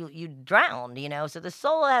 you drowned. So the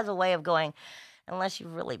soul has a way of going, unless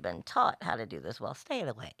you've really been taught how to do this well, stay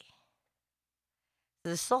away.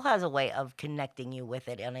 The soul has a way of connecting you with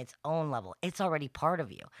it on its own level. It's already part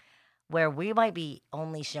of you, where we might be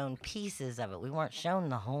only shown pieces of it. We weren't shown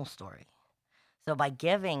the whole story. So by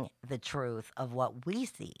giving the truth of what we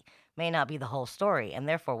see may not be the whole story, and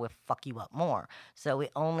therefore will fuck you up more. So we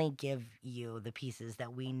only give you the pieces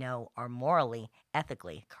that we know are morally,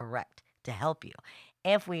 ethically correct to help you.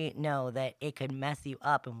 If we know that it could mess you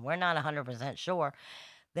up and we're not 100% sure,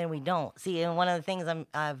 then we don't. See, and one of the things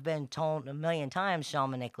I've been told a million times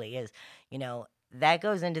shamanically is, that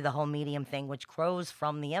goes into the whole medium thing, which grows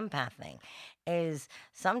from the empath thing, is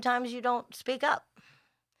sometimes you don't speak up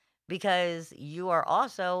because you are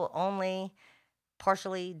also only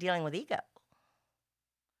partially dealing with ego.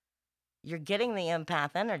 You're getting the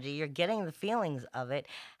empath energy, you're getting the feelings of it.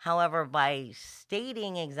 However, by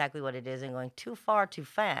stating exactly what it is and going too far too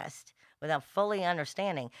fast without fully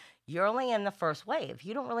understanding, you're only in the first wave.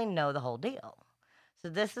 You don't really know the whole deal. So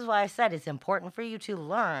this is why I said it's important for you to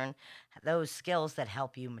learn those skills that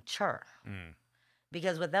help you mature.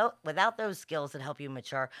 Because without those skills that help you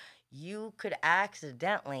mature, you could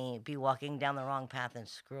accidentally be walking down the wrong path and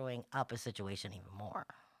screwing up a situation even more.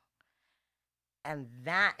 And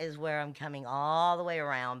that is where I'm coming all the way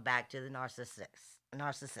around back to the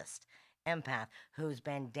narcissist, empath, who's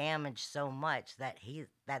been damaged so much that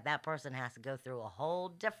that person has to go through a whole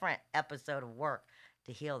different episode of work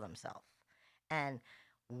to heal themselves. And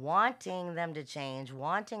wanting them to change,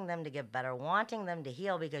 wanting them to get better, wanting them to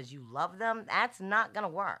heal because you love them, that's not going to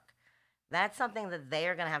work. That's something that they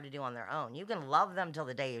are going to have to do on their own. You can love them till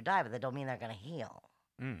the day you die, but that don't mean they're going to heal.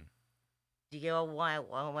 Do you get why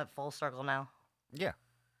I went full circle now? Yeah.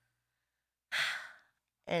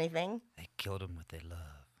 Anything? They killed him with their love.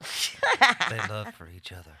 They love for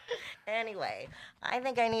each other. Anyway, I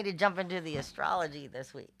think I need to jump into the astrology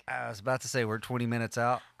this week. I was about to say we're 20 minutes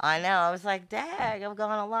out. I know. I was like, dang, I've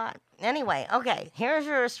gone a lot. Anyway, okay, here's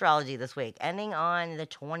your astrology this week, ending on the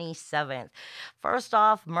 27th. First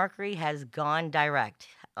off, Mercury has gone direct.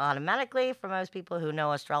 Automatically, for most people who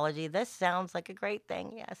know astrology, this sounds like a great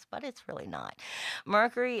thing, yes, but it's really not.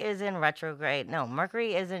 Mercury is in retrograde. No,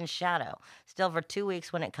 Mercury is in shadow, still for 2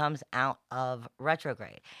 weeks when it comes out of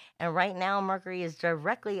retrograde. And right now, Mercury is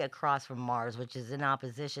directly across from Mars, which is in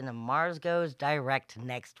opposition, and Mars goes direct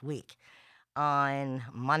next week on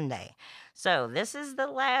Monday. So this is the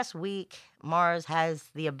last week Mars has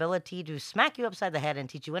the ability to smack you upside the head and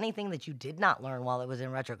teach you anything that you did not learn while it was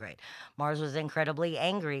in retrograde. Mars was incredibly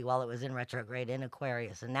angry while it was in retrograde in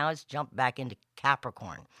Aquarius, and now it's jumped back into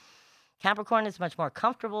Capricorn. Capricorn is much more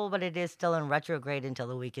comfortable, but it is still in retrograde until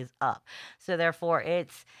the week is up. So therefore,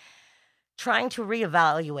 it's trying to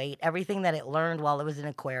reevaluate everything that it learned while it was in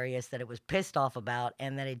Aquarius that it was pissed off about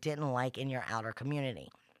and that it didn't like in your outer community.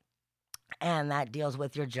 And that deals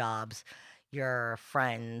with your jobs, your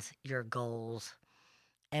friends, your goals,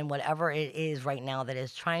 and whatever it is right now that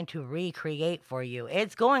is trying to recreate for you.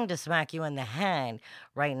 It's going to smack you in the head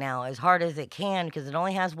right now as hard as it can because it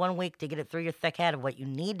only has 1 week to get it through your thick head of what you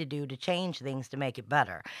need to do to change things to make it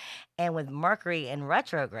better. And with Mercury in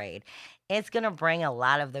retrograde, it's going to bring a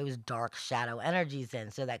lot of those dark shadow energies in.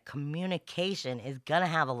 So that communication is going to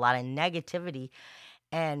have a lot of negativity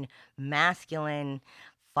and masculine,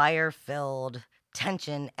 fire filled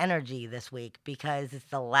tension energy this week because it's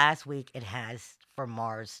the last week it has for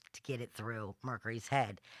Mars to get it through Mercury's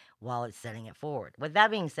head while it's setting it forward. With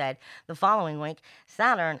that being said, the following week,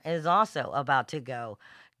 Saturn is also about to go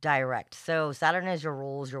direct. So Saturn is your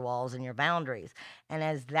rules, your walls, and your boundaries. And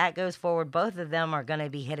as that goes forward, both of them are going to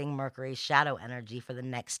be hitting Mercury's shadow energy for the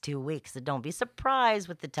next 2 weeks. So don't be surprised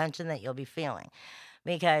with the tension that you'll be feeling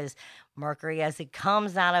because Mercury, as it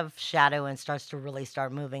comes out of shadow and starts to really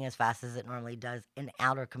start moving as fast as it normally does in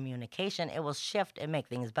outer communication, it will shift and make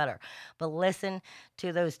things better. But listen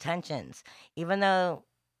to those tensions. Even though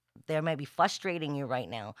they may be frustrating you right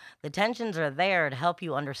now, the tensions are there to help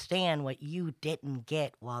you understand what you didn't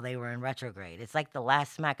get while they were in retrograde. It's like the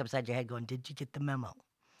last smack upside your head going, did you get the memo?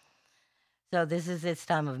 So this is its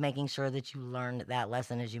time of making sure that you learn that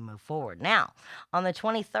lesson as you move forward. Now, on the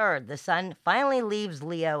 23rd, the sun finally leaves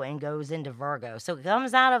Leo and goes into Virgo. So it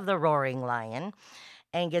comes out of the roaring lion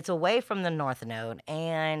and gets away from the North Node,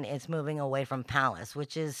 and it's moving away from Pallas,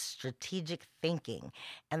 which is strategic thinking.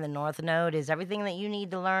 And the North Node is everything that you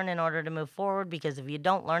need to learn in order to move forward, because if you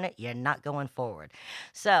don't learn it, you're not going forward.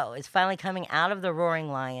 So it's finally coming out of the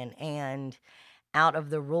roaring lion and out of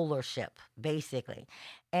the rulership, basically.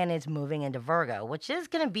 And it's moving into Virgo, which is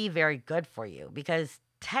going to be very good for you because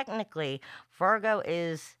technically Virgo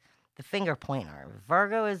is the finger pointer.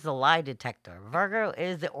 Virgo is the lie detector. Virgo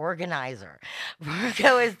is the organizer.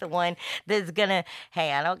 Virgo is the one that's gonna,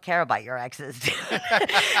 hey, I don't care about your exes.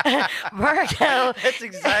 Virgo. That's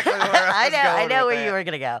exactly where I was know, I going know with where you that. were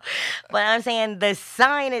gonna go. But I'm saying the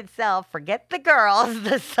sign itself, forget the girls,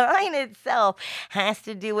 the sign itself has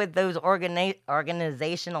to do with those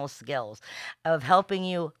organizational skills of helping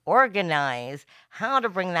you organize how to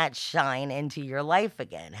bring that shine into your life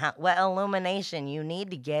again. What illumination you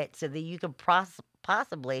need to get so that you can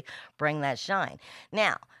possibly bring that shine.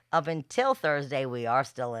 Now, up until Thursday, we are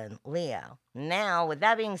still in Leo. Now, with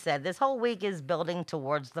that being said, this whole week is building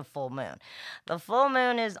towards the full moon. The full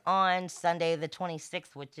moon is on Sunday, the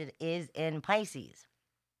 26th, which it is in Pisces.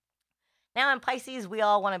 Now, in Pisces, we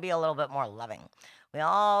all want to be a little bit more loving. We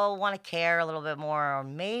all want to care a little bit more, or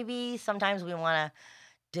maybe sometimes we want to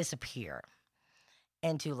disappear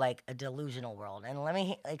into like a delusional world. And let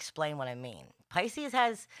me explain what I mean. Pisces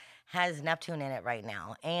has Neptune in it right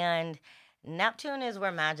now, and Neptune is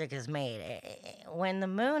where magic is made. When the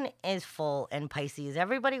moon is full in Pisces,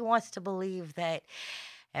 everybody wants to believe that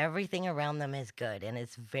everything around them is good, and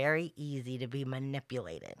it's very easy to be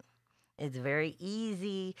manipulated. It's very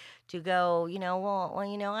easy to go,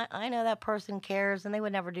 I know that person cares and they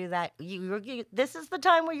would never do that. This is the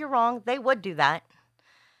time where you're wrong. They would do that.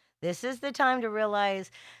 This is the time to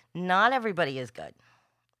realize not everybody is good.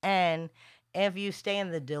 And if you stay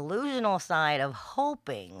in the delusional side of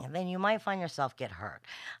hoping, then you might find yourself get hurt.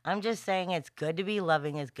 I'm just saying it's good to be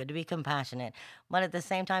loving, it's good to be compassionate, but at the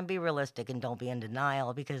same time be realistic and don't be in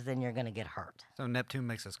denial because then you're going to get hurt. So Neptune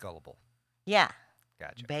makes us gullible. Yeah,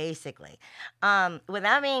 Gotcha. basically. With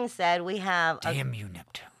that being said, we have Damn you,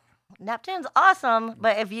 Neptune. Neptune's awesome,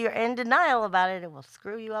 but if you're in denial about it, it will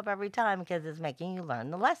screw you up every time because it's making you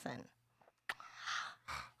learn the lesson.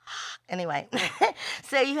 Anyway,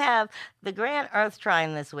 so you have the Grand Earth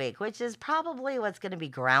Trine this week, which is probably what's going to be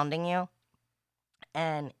grounding you.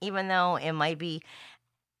 And even though it might be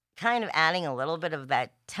kind of adding a little bit of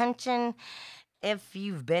that tension, if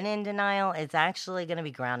you've been in denial, it's actually going to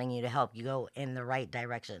be grounding you to help you go in the right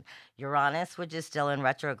direction. Uranus, which is still in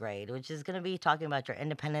retrograde, which is going to be talking about your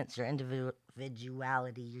independence, your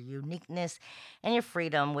individuality, your uniqueness, and your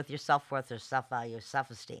freedom with your self-worth, your self-value, your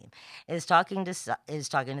self-esteem, is talking to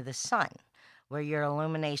the sun, where your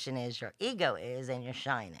illumination is, your ego is, and your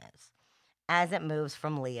shine is, as it moves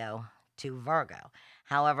from Leo to Virgo.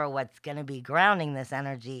 However, what's going to be grounding this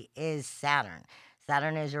energy is Saturn.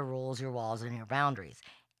 Saturn is your rules, your walls, and your boundaries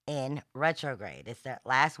in retrograde. It's that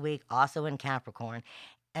last week also in Capricorn.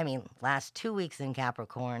 Last 2 weeks in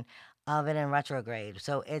Capricorn of it in retrograde.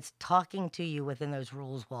 So it's talking to you within those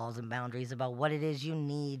rules, walls, and boundaries about what it is you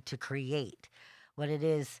need to create, what it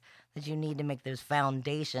is that you need to make those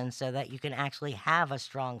foundations so that you can actually have a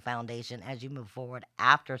strong foundation as you move forward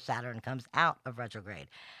after Saturn comes out of retrograde.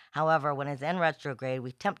 However, when it's in retrograde,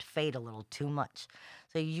 we tempt fate a little too much.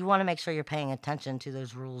 So you want to make sure you're paying attention to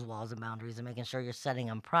those rules, laws, and boundaries and making sure you're setting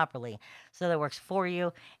them properly so that it works for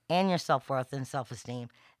you and your self-worth and self-esteem,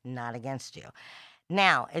 not against you.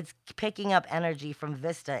 Now, it's picking up energy from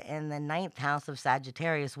Vista in the ninth house of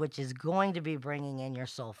Sagittarius, which is going to be bringing in your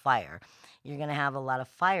soul fire. You're going to have a lot of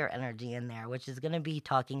fire energy in there, which is going to be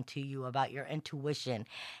talking to you about your intuition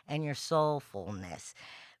and your soulfulness.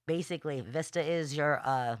 Basically, Vista is your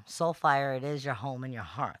soul fire. It is your home and your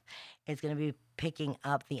hearth. It's going to be picking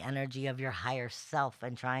up the energy of your higher self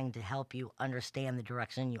and trying to help you understand the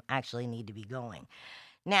direction you actually need to be going.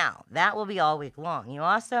 Now, that will be all week long. You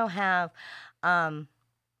also have a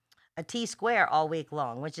T-square all week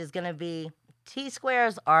long, which is going to be,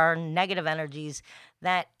 T-squares are negative energies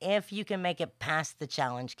that if you can make it past the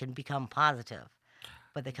challenge can become positive,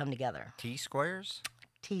 but they come together. T-squares?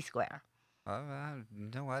 T-square.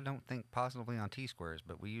 No, I don't think positively on T-squares,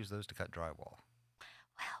 but we use those to cut drywall.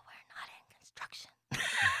 Well, we're not in construction.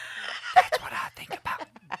 That's what I think about.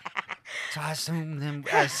 So I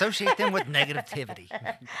associate them with negativity.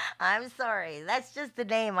 I'm sorry. That's just the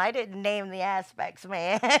name. I didn't name the aspects,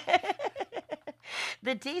 man.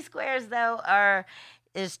 The T-squares, though,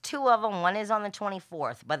 is two of them. One is on the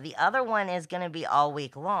 24th, but the other one is going to be all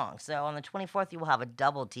week long. So on the 24th, you will have a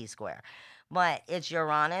double T-square. But it's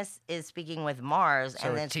Uranus is speaking with Mars. So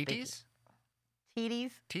and then TTs?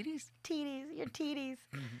 Teeties? TTs? Teeties. Your teeties.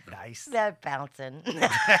 Nice. That bouncing.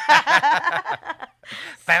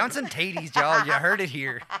 Bouncing taties, y'all. You heard it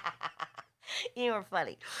here. You were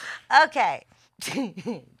funny. Okay.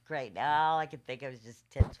 Great. Now all I could think of is just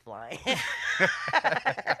tits flying.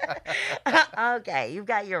 Okay. You've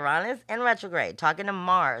got Uranus in retrograde talking to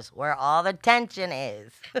Mars where all the tension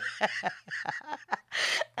is.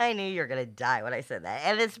 I knew you were going to die when I said that.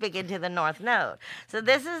 And it's speaking to the North Node. So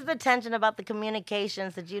this is the tension about the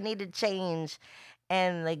communications that you need to change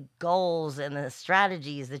and the goals and the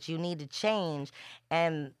strategies that you need to change,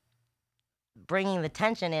 and bringing the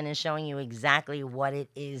tension in and showing you exactly what it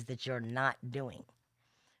is that you're not doing.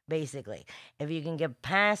 Basically, if you can get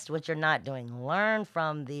past what you're not doing, learn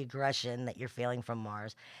from the aggression that you're feeling from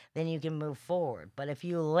Mars, then you can move forward. But if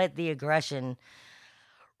you let the aggression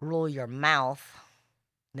rule your mouth,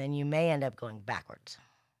 then you may end up going backwards.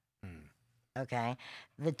 Okay?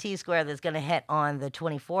 The T-square that's going to hit on the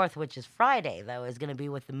 24th, which is Friday, though, is going to be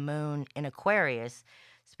with the moon in Aquarius,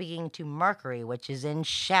 speaking to Mercury, which is in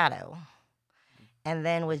shadow, and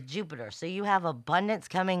then with Jupiter. So you have abundance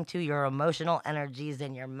coming to your emotional energies,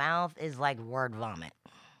 and your mouth is like word vomit.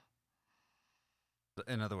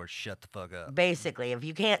 In other words, shut the fuck up. Basically, if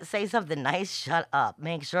you can't say something nice, shut up.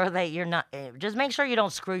 Make sure that you're not, just make sure you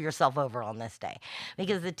don't screw yourself over on this day.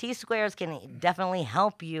 Because the T-squares can definitely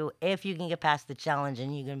help you if you can get past the challenge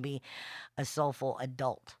and you can be a soulful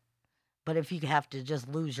adult. But if you have to just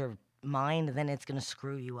lose your mind, then it's going to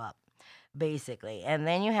screw you up, basically. And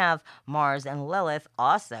then you have Mars and Lilith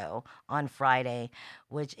also on Friday,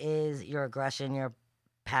 which is your aggression, your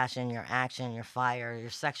passion, your action, your fire,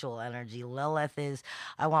 your sexual energy. Lilith is,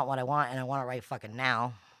 I want what I want, and I want it right fucking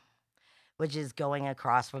now, which is going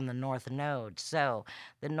across from the North Node. So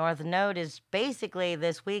the North Node is basically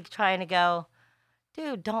this week trying to go,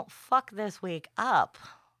 dude, don't fuck this week up.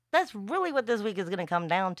 That's really what this week is going to come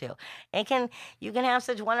down to. You can have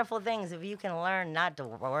such wonderful things if you can learn not to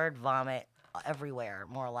word vomit everywhere,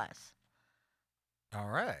 more or less. All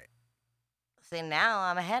right. See, now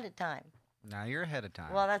I'm ahead of time. Now you're ahead of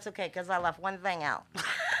time. Well, that's okay, because I left one thing out.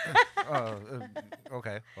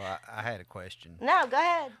 Okay. Well, I had a question. No, go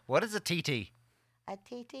ahead. What is a TT? A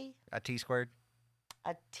TT? A T squared?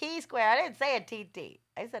 A T-square. I didn't say a TT.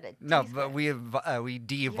 I said a T-square. No, but we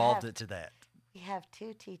de-evolved it to that. We have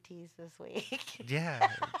 2 TTs this week. Yeah.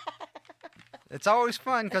 It's always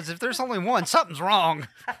fun because if there's only one, something's wrong.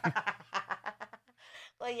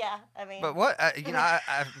 Well, yeah. I mean. But what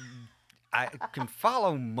I can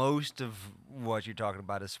follow most of what you're talking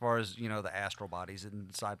about as far as the astral bodies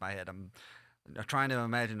inside my head. I'm trying to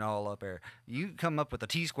imagine it all up there. You come up with a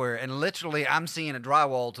T-square, and literally I'm seeing a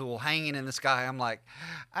drywall tool hanging in the sky. I'm like,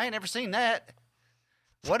 I ain't never seen that.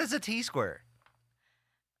 What is a T-square?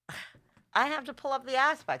 I have to pull up the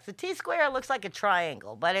aspects. The T-square looks like a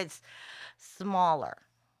triangle, but it's smaller.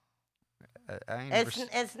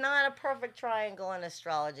 It's not a perfect triangle in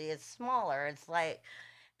astrology. It's smaller. It's like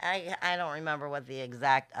I don't remember what the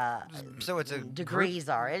exact so it's a degrees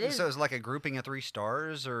are. It is. So it's like a grouping of 3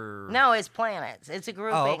 stars, or no, it's planets. It's a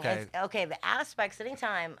grouping. Oh, okay. The aspects.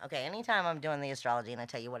 Anytime I'm doing the astrology and I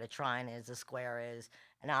tell you what a trine is, a square is,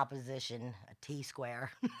 an opposition, a T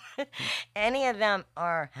square. Any of them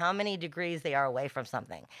are how many degrees they are away from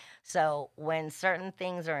something. So when certain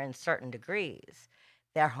things are in certain degrees,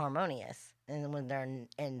 they're harmonious. And when they're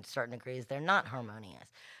in certain degrees, they're not harmonious.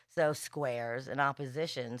 So squares and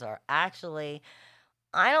oppositions are actually,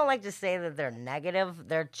 I don't like to say that they're negative,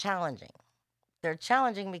 they're challenging. They're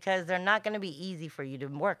challenging because they're not going to be easy for you to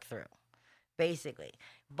work through, basically.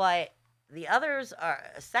 But the others are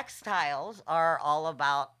sextiles are all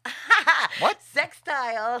about What?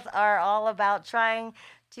 Sextiles are all about trying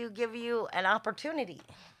to give you an opportunity.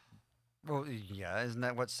 Well, yeah, isn't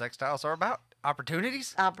that what sextiles are about?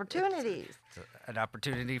 Opportunities? Opportunities. An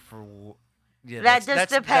opportunity for. Yeah, That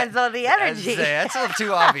just depends on the energy. That's a little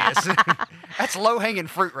too obvious. That's low hanging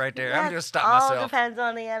fruit right there. I'm That just stop all myself. depends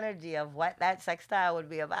on the energy of what that sextile would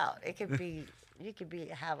be about. It could be you could be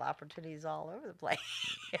have opportunities all over the place.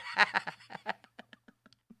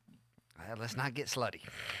 Well, let's not get slutty.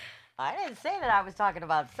 I didn't say that I was talking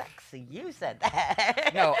about sex. You said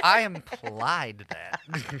that. No, I implied that.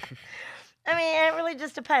 I mean, it really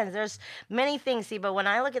just depends. There's many things. See, but when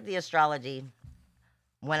I look at the astrology,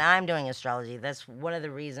 when I'm doing astrology, that's one of the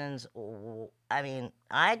reasons. I mean,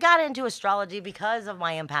 I got into astrology because of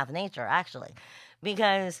my empath nature, actually,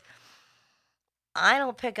 because I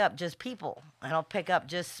don't pick up just people. I don't pick up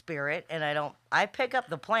just spirit, and I pick up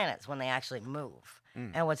the planets when they actually move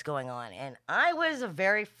and what's going on. And I was a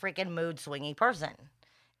very freaking mood swingy person.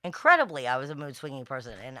 Incredibly, I was a mood swingy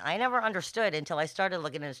person, and I never understood until I started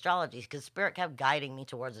looking at astrology because spirit kept guiding me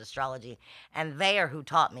towards astrology, and they are who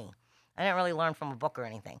taught me. I didn't really learn from a book or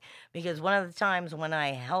anything because one of the times when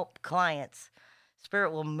I help clients,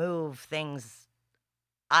 spirit will move things.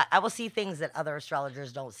 I will see things that other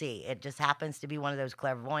astrologers don't see. It just happens to be one of those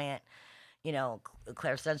clairvoyant,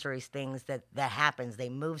 clairsensory things that happens. They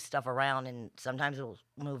move stuff around, and sometimes it will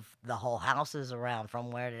move the whole houses around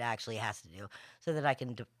from where it actually has to do so that I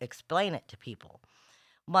can explain it to people.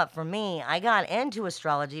 But for me, I got into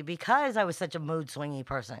astrology because I was such a mood swingy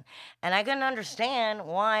person. And I couldn't understand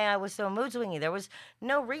why I was so mood swingy. There was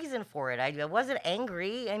no reason for it. I wasn't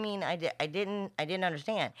angry. I mean, I didn't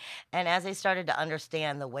understand. And as I started to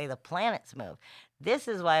understand the way the planets move, this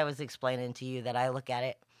is why I was explaining to you that I look at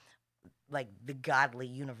it like the godly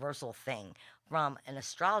universal thing from an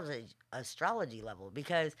astrology level,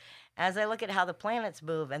 because as I look at how the planets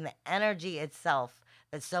move and the energy itself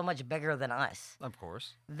that's so much bigger than us, Of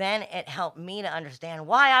course. then it helped me to understand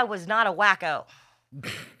why I was not a wacko.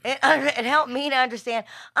 It helped me to understand,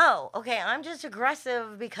 oh, okay, I'm just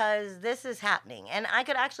aggressive because this is happening. And I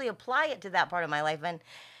could actually apply it to that part of my life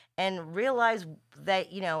and realize that,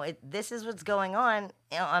 this is what's going on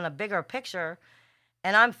a bigger picture.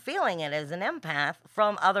 And I'm feeling it as an empath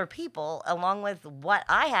from other people along with what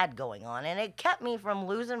I had going on. And it kept me from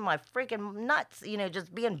losing my freaking nuts,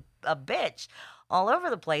 just being a bitch all over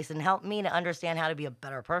the place, and helped me to understand how to be a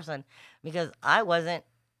better person because I wasn't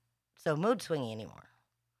so mood swingy anymore.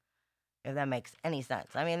 If that makes any sense.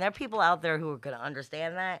 I mean, there are people out there who are going to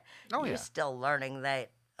understand that. Oh, You're yeah. still learning that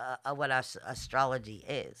what astrology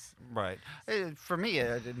is. Right. For me,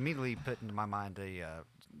 it immediately put into my mind a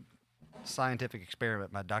scientific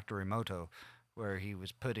experiment by Dr. Emoto, where he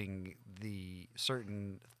was putting the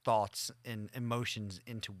certain thoughts and emotions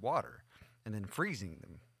into water and then freezing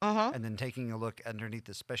them. And then taking a look underneath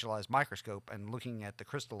the specialized microscope and looking at the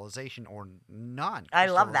crystallization or I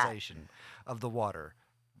love that. non-crystallization of the water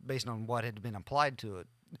based on what had been applied to it,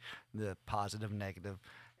 the positive, negative.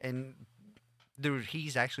 And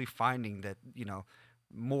he's actually finding that,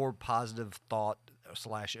 more positive thought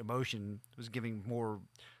 / emotion was giving more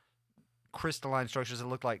crystalline structures that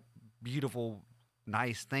look like beautiful,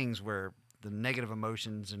 nice things, where the negative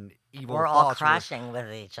emotions and evil We're all thoughts crashing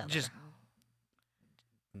with each other. just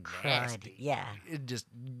Crud, nasty. yeah. Just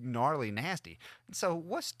gnarly nasty. So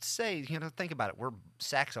what's to say, think about it. We're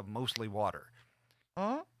sacks of mostly water.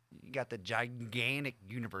 Mhm. You got the gigantic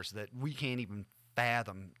universe that we can't even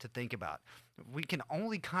fathom to think about. We can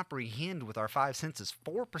only comprehend with our five senses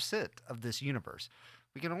 4% of this universe.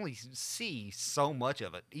 We can only see so much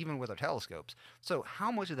of it, even with our telescopes. So how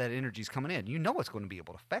much of that energy is coming in? It's going to be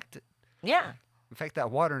able to affect it. Yeah. Affect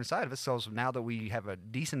that water inside of us. So now that we have a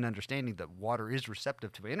decent understanding that water is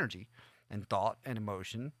receptive to energy and thought and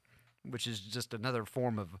emotion, which is just another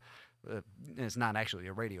form of, it's not actually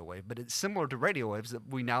a radio wave, but it's similar to radio waves, that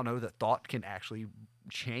we now know that thought can actually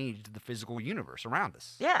change the physical universe around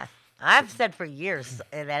us. Yeah. I've said for years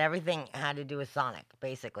that everything had to do with sonic,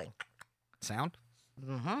 basically. Sound?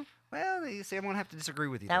 Mm-hmm. Well, you see, I'm going to have to disagree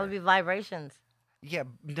with you That there. would be vibrations. Yeah,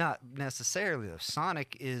 not necessarily, though.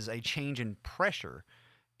 Sonic is a change in pressure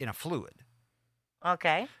in a fluid.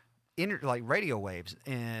 Okay. like radio waves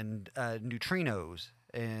and neutrinos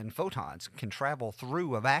and photons can travel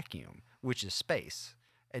through a vacuum, which is space,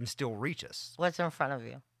 and still reach us. What's in front of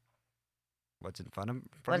you? What's in front of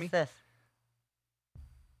What's me? this?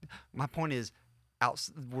 My point is,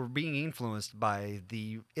 we're being influenced by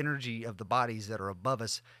the energy of the bodies that are above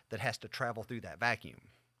us that has to travel through that vacuum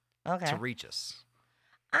Okay. to reach us.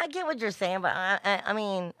 I get what you're saying, but I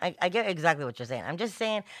mean, I get exactly what you're saying. I'm just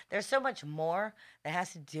saying there's so much more that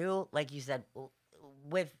has to do, like you said,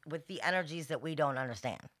 with the energies that we don't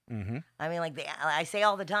understand. Mm-hmm. I mean, like I say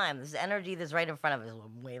all the time, this energy that's right in front of us.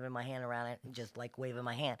 I'm waving my hand around it, just like waving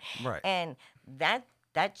my hand, Right. and that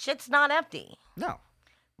shit's not empty. No.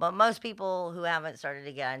 But most people who haven't started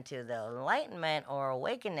to get into the enlightenment or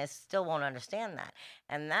awakeness still won't understand that,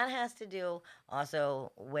 and that has to do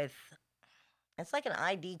also with. It's like an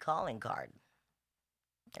ID calling card.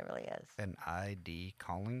 It really is. An ID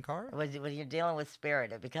calling card? When you're dealing with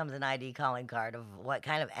spirit, it becomes an ID calling card of what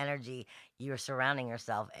kind of energy you're surrounding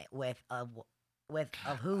yourself with, of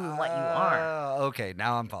who and what you are. Okay,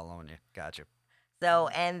 now I'm following you. Gotcha. So,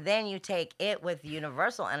 and then you take it with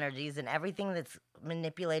universal energies and everything that's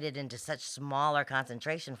manipulated into such smaller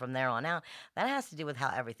concentration from there on out. That has to do with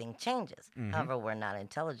how everything changes. Mhm. However, we're not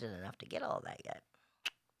intelligent enough to get all that yet.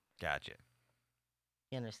 Gotcha.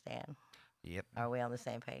 You understand? Yep. Are we on the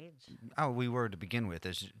same page? Oh, we were to begin with.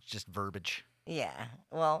 It's just verbiage. Yeah.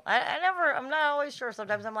 Well, I'm not always sure.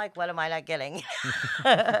 Sometimes I'm like, what am I not getting?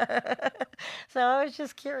 So I was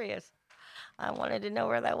just curious. I wanted to know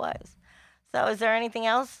where that was. So is there anything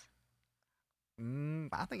else?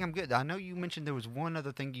 I think I'm good. I know you mentioned there was one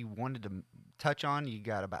other thing you wanted to touch on. You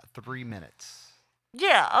got about 3 minutes.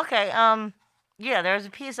 Yeah. Okay. Yeah, there's a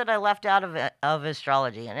piece that I left out of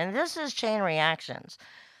astrology, and this is chain reactions.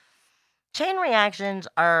 Chain reactions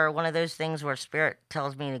are one of those things where spirit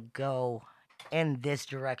tells me to go in this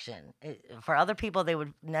direction. For other people, they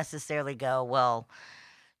would necessarily go, well,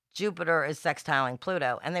 Jupiter is sextiling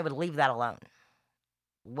Pluto, and they would leave that alone.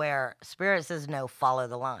 Where spirit says, no, follow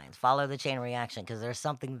the lines, follow the chain reaction, because there's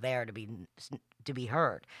something there to be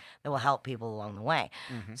heard that will help people along the way.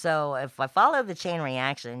 Mhm. So if I follow the chain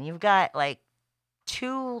reaction, you've got like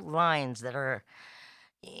 2 lines that are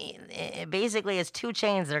basically it's 2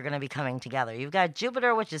 chains that are going to be coming together. You've got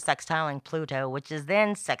Jupiter, which is sextiling Pluto, which is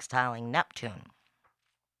then sextiling Neptune.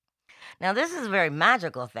 Now, this is a very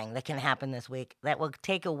magical thing that can happen this week that will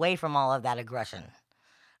take away from all of that aggression.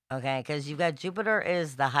 Okay, because you've got Jupiter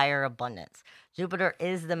is the higher abundance. Jupiter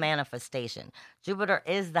is the manifestation. Jupiter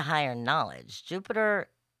is the higher knowledge. Jupiter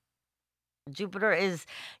is,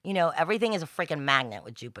 everything is a freaking magnet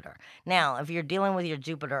with Jupiter. Now, if you're dealing with your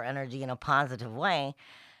Jupiter energy in a positive way,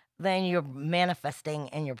 then you're manifesting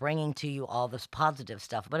and you're bringing to you all this positive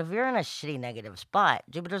stuff. But if you're in a shitty negative spot,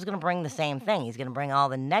 Jupiter's going to bring the same thing. He's going to bring all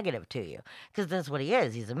the negative to you because that's what he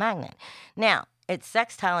is. He's a magnet. Now, it's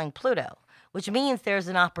sextiling Pluto, which means there's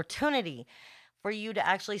an opportunity for you to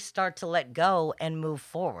actually start to let go and move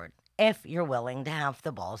forward if you're willing to have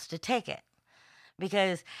the balls to take it.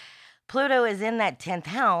 Because Pluto is in that 10th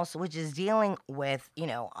house, which is dealing with,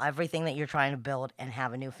 everything that you're trying to build and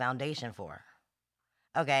have a new foundation for.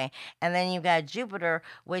 Okay. And then you've got Jupiter,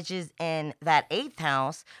 which is in that 8th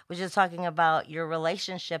house, which is talking about your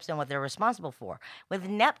relationships and what they're responsible for. With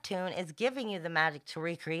Neptune, it's giving you the magic to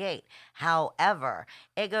recreate. However,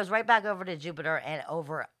 it goes right back over to Jupiter and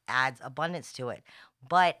adds abundance to it.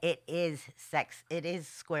 But it is sex. It is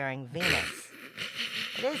squaring Venus.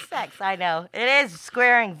 It is sex, I know. It is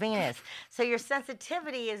squaring Venus. So your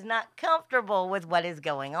sensitivity is not comfortable with what is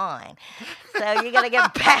going on. So you got to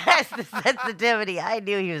get past the sensitivity. I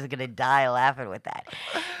knew he was going to die laughing with that.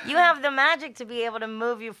 You have the magic to be able to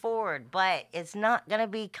move you forward, but it's not going to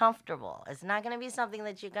be comfortable. It's not going to be something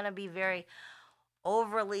that you're going to be very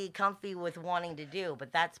overly comfy with wanting to do,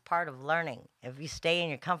 but that's part of learning. If you stay in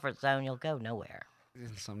your comfort zone, you'll go nowhere.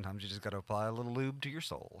 And sometimes you just got to apply a little lube to your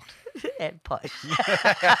soul. And push.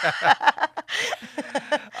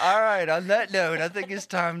 All right, on that note, I think it's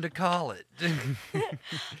time to call it.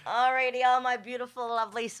 Alrighty, all my beautiful,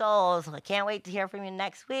 lovely souls. I can't wait to hear from you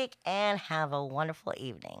next week, and have a wonderful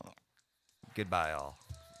evening. Goodbye, all.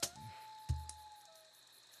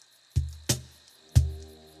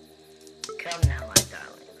 Come now, my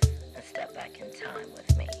darlings, and step back in time with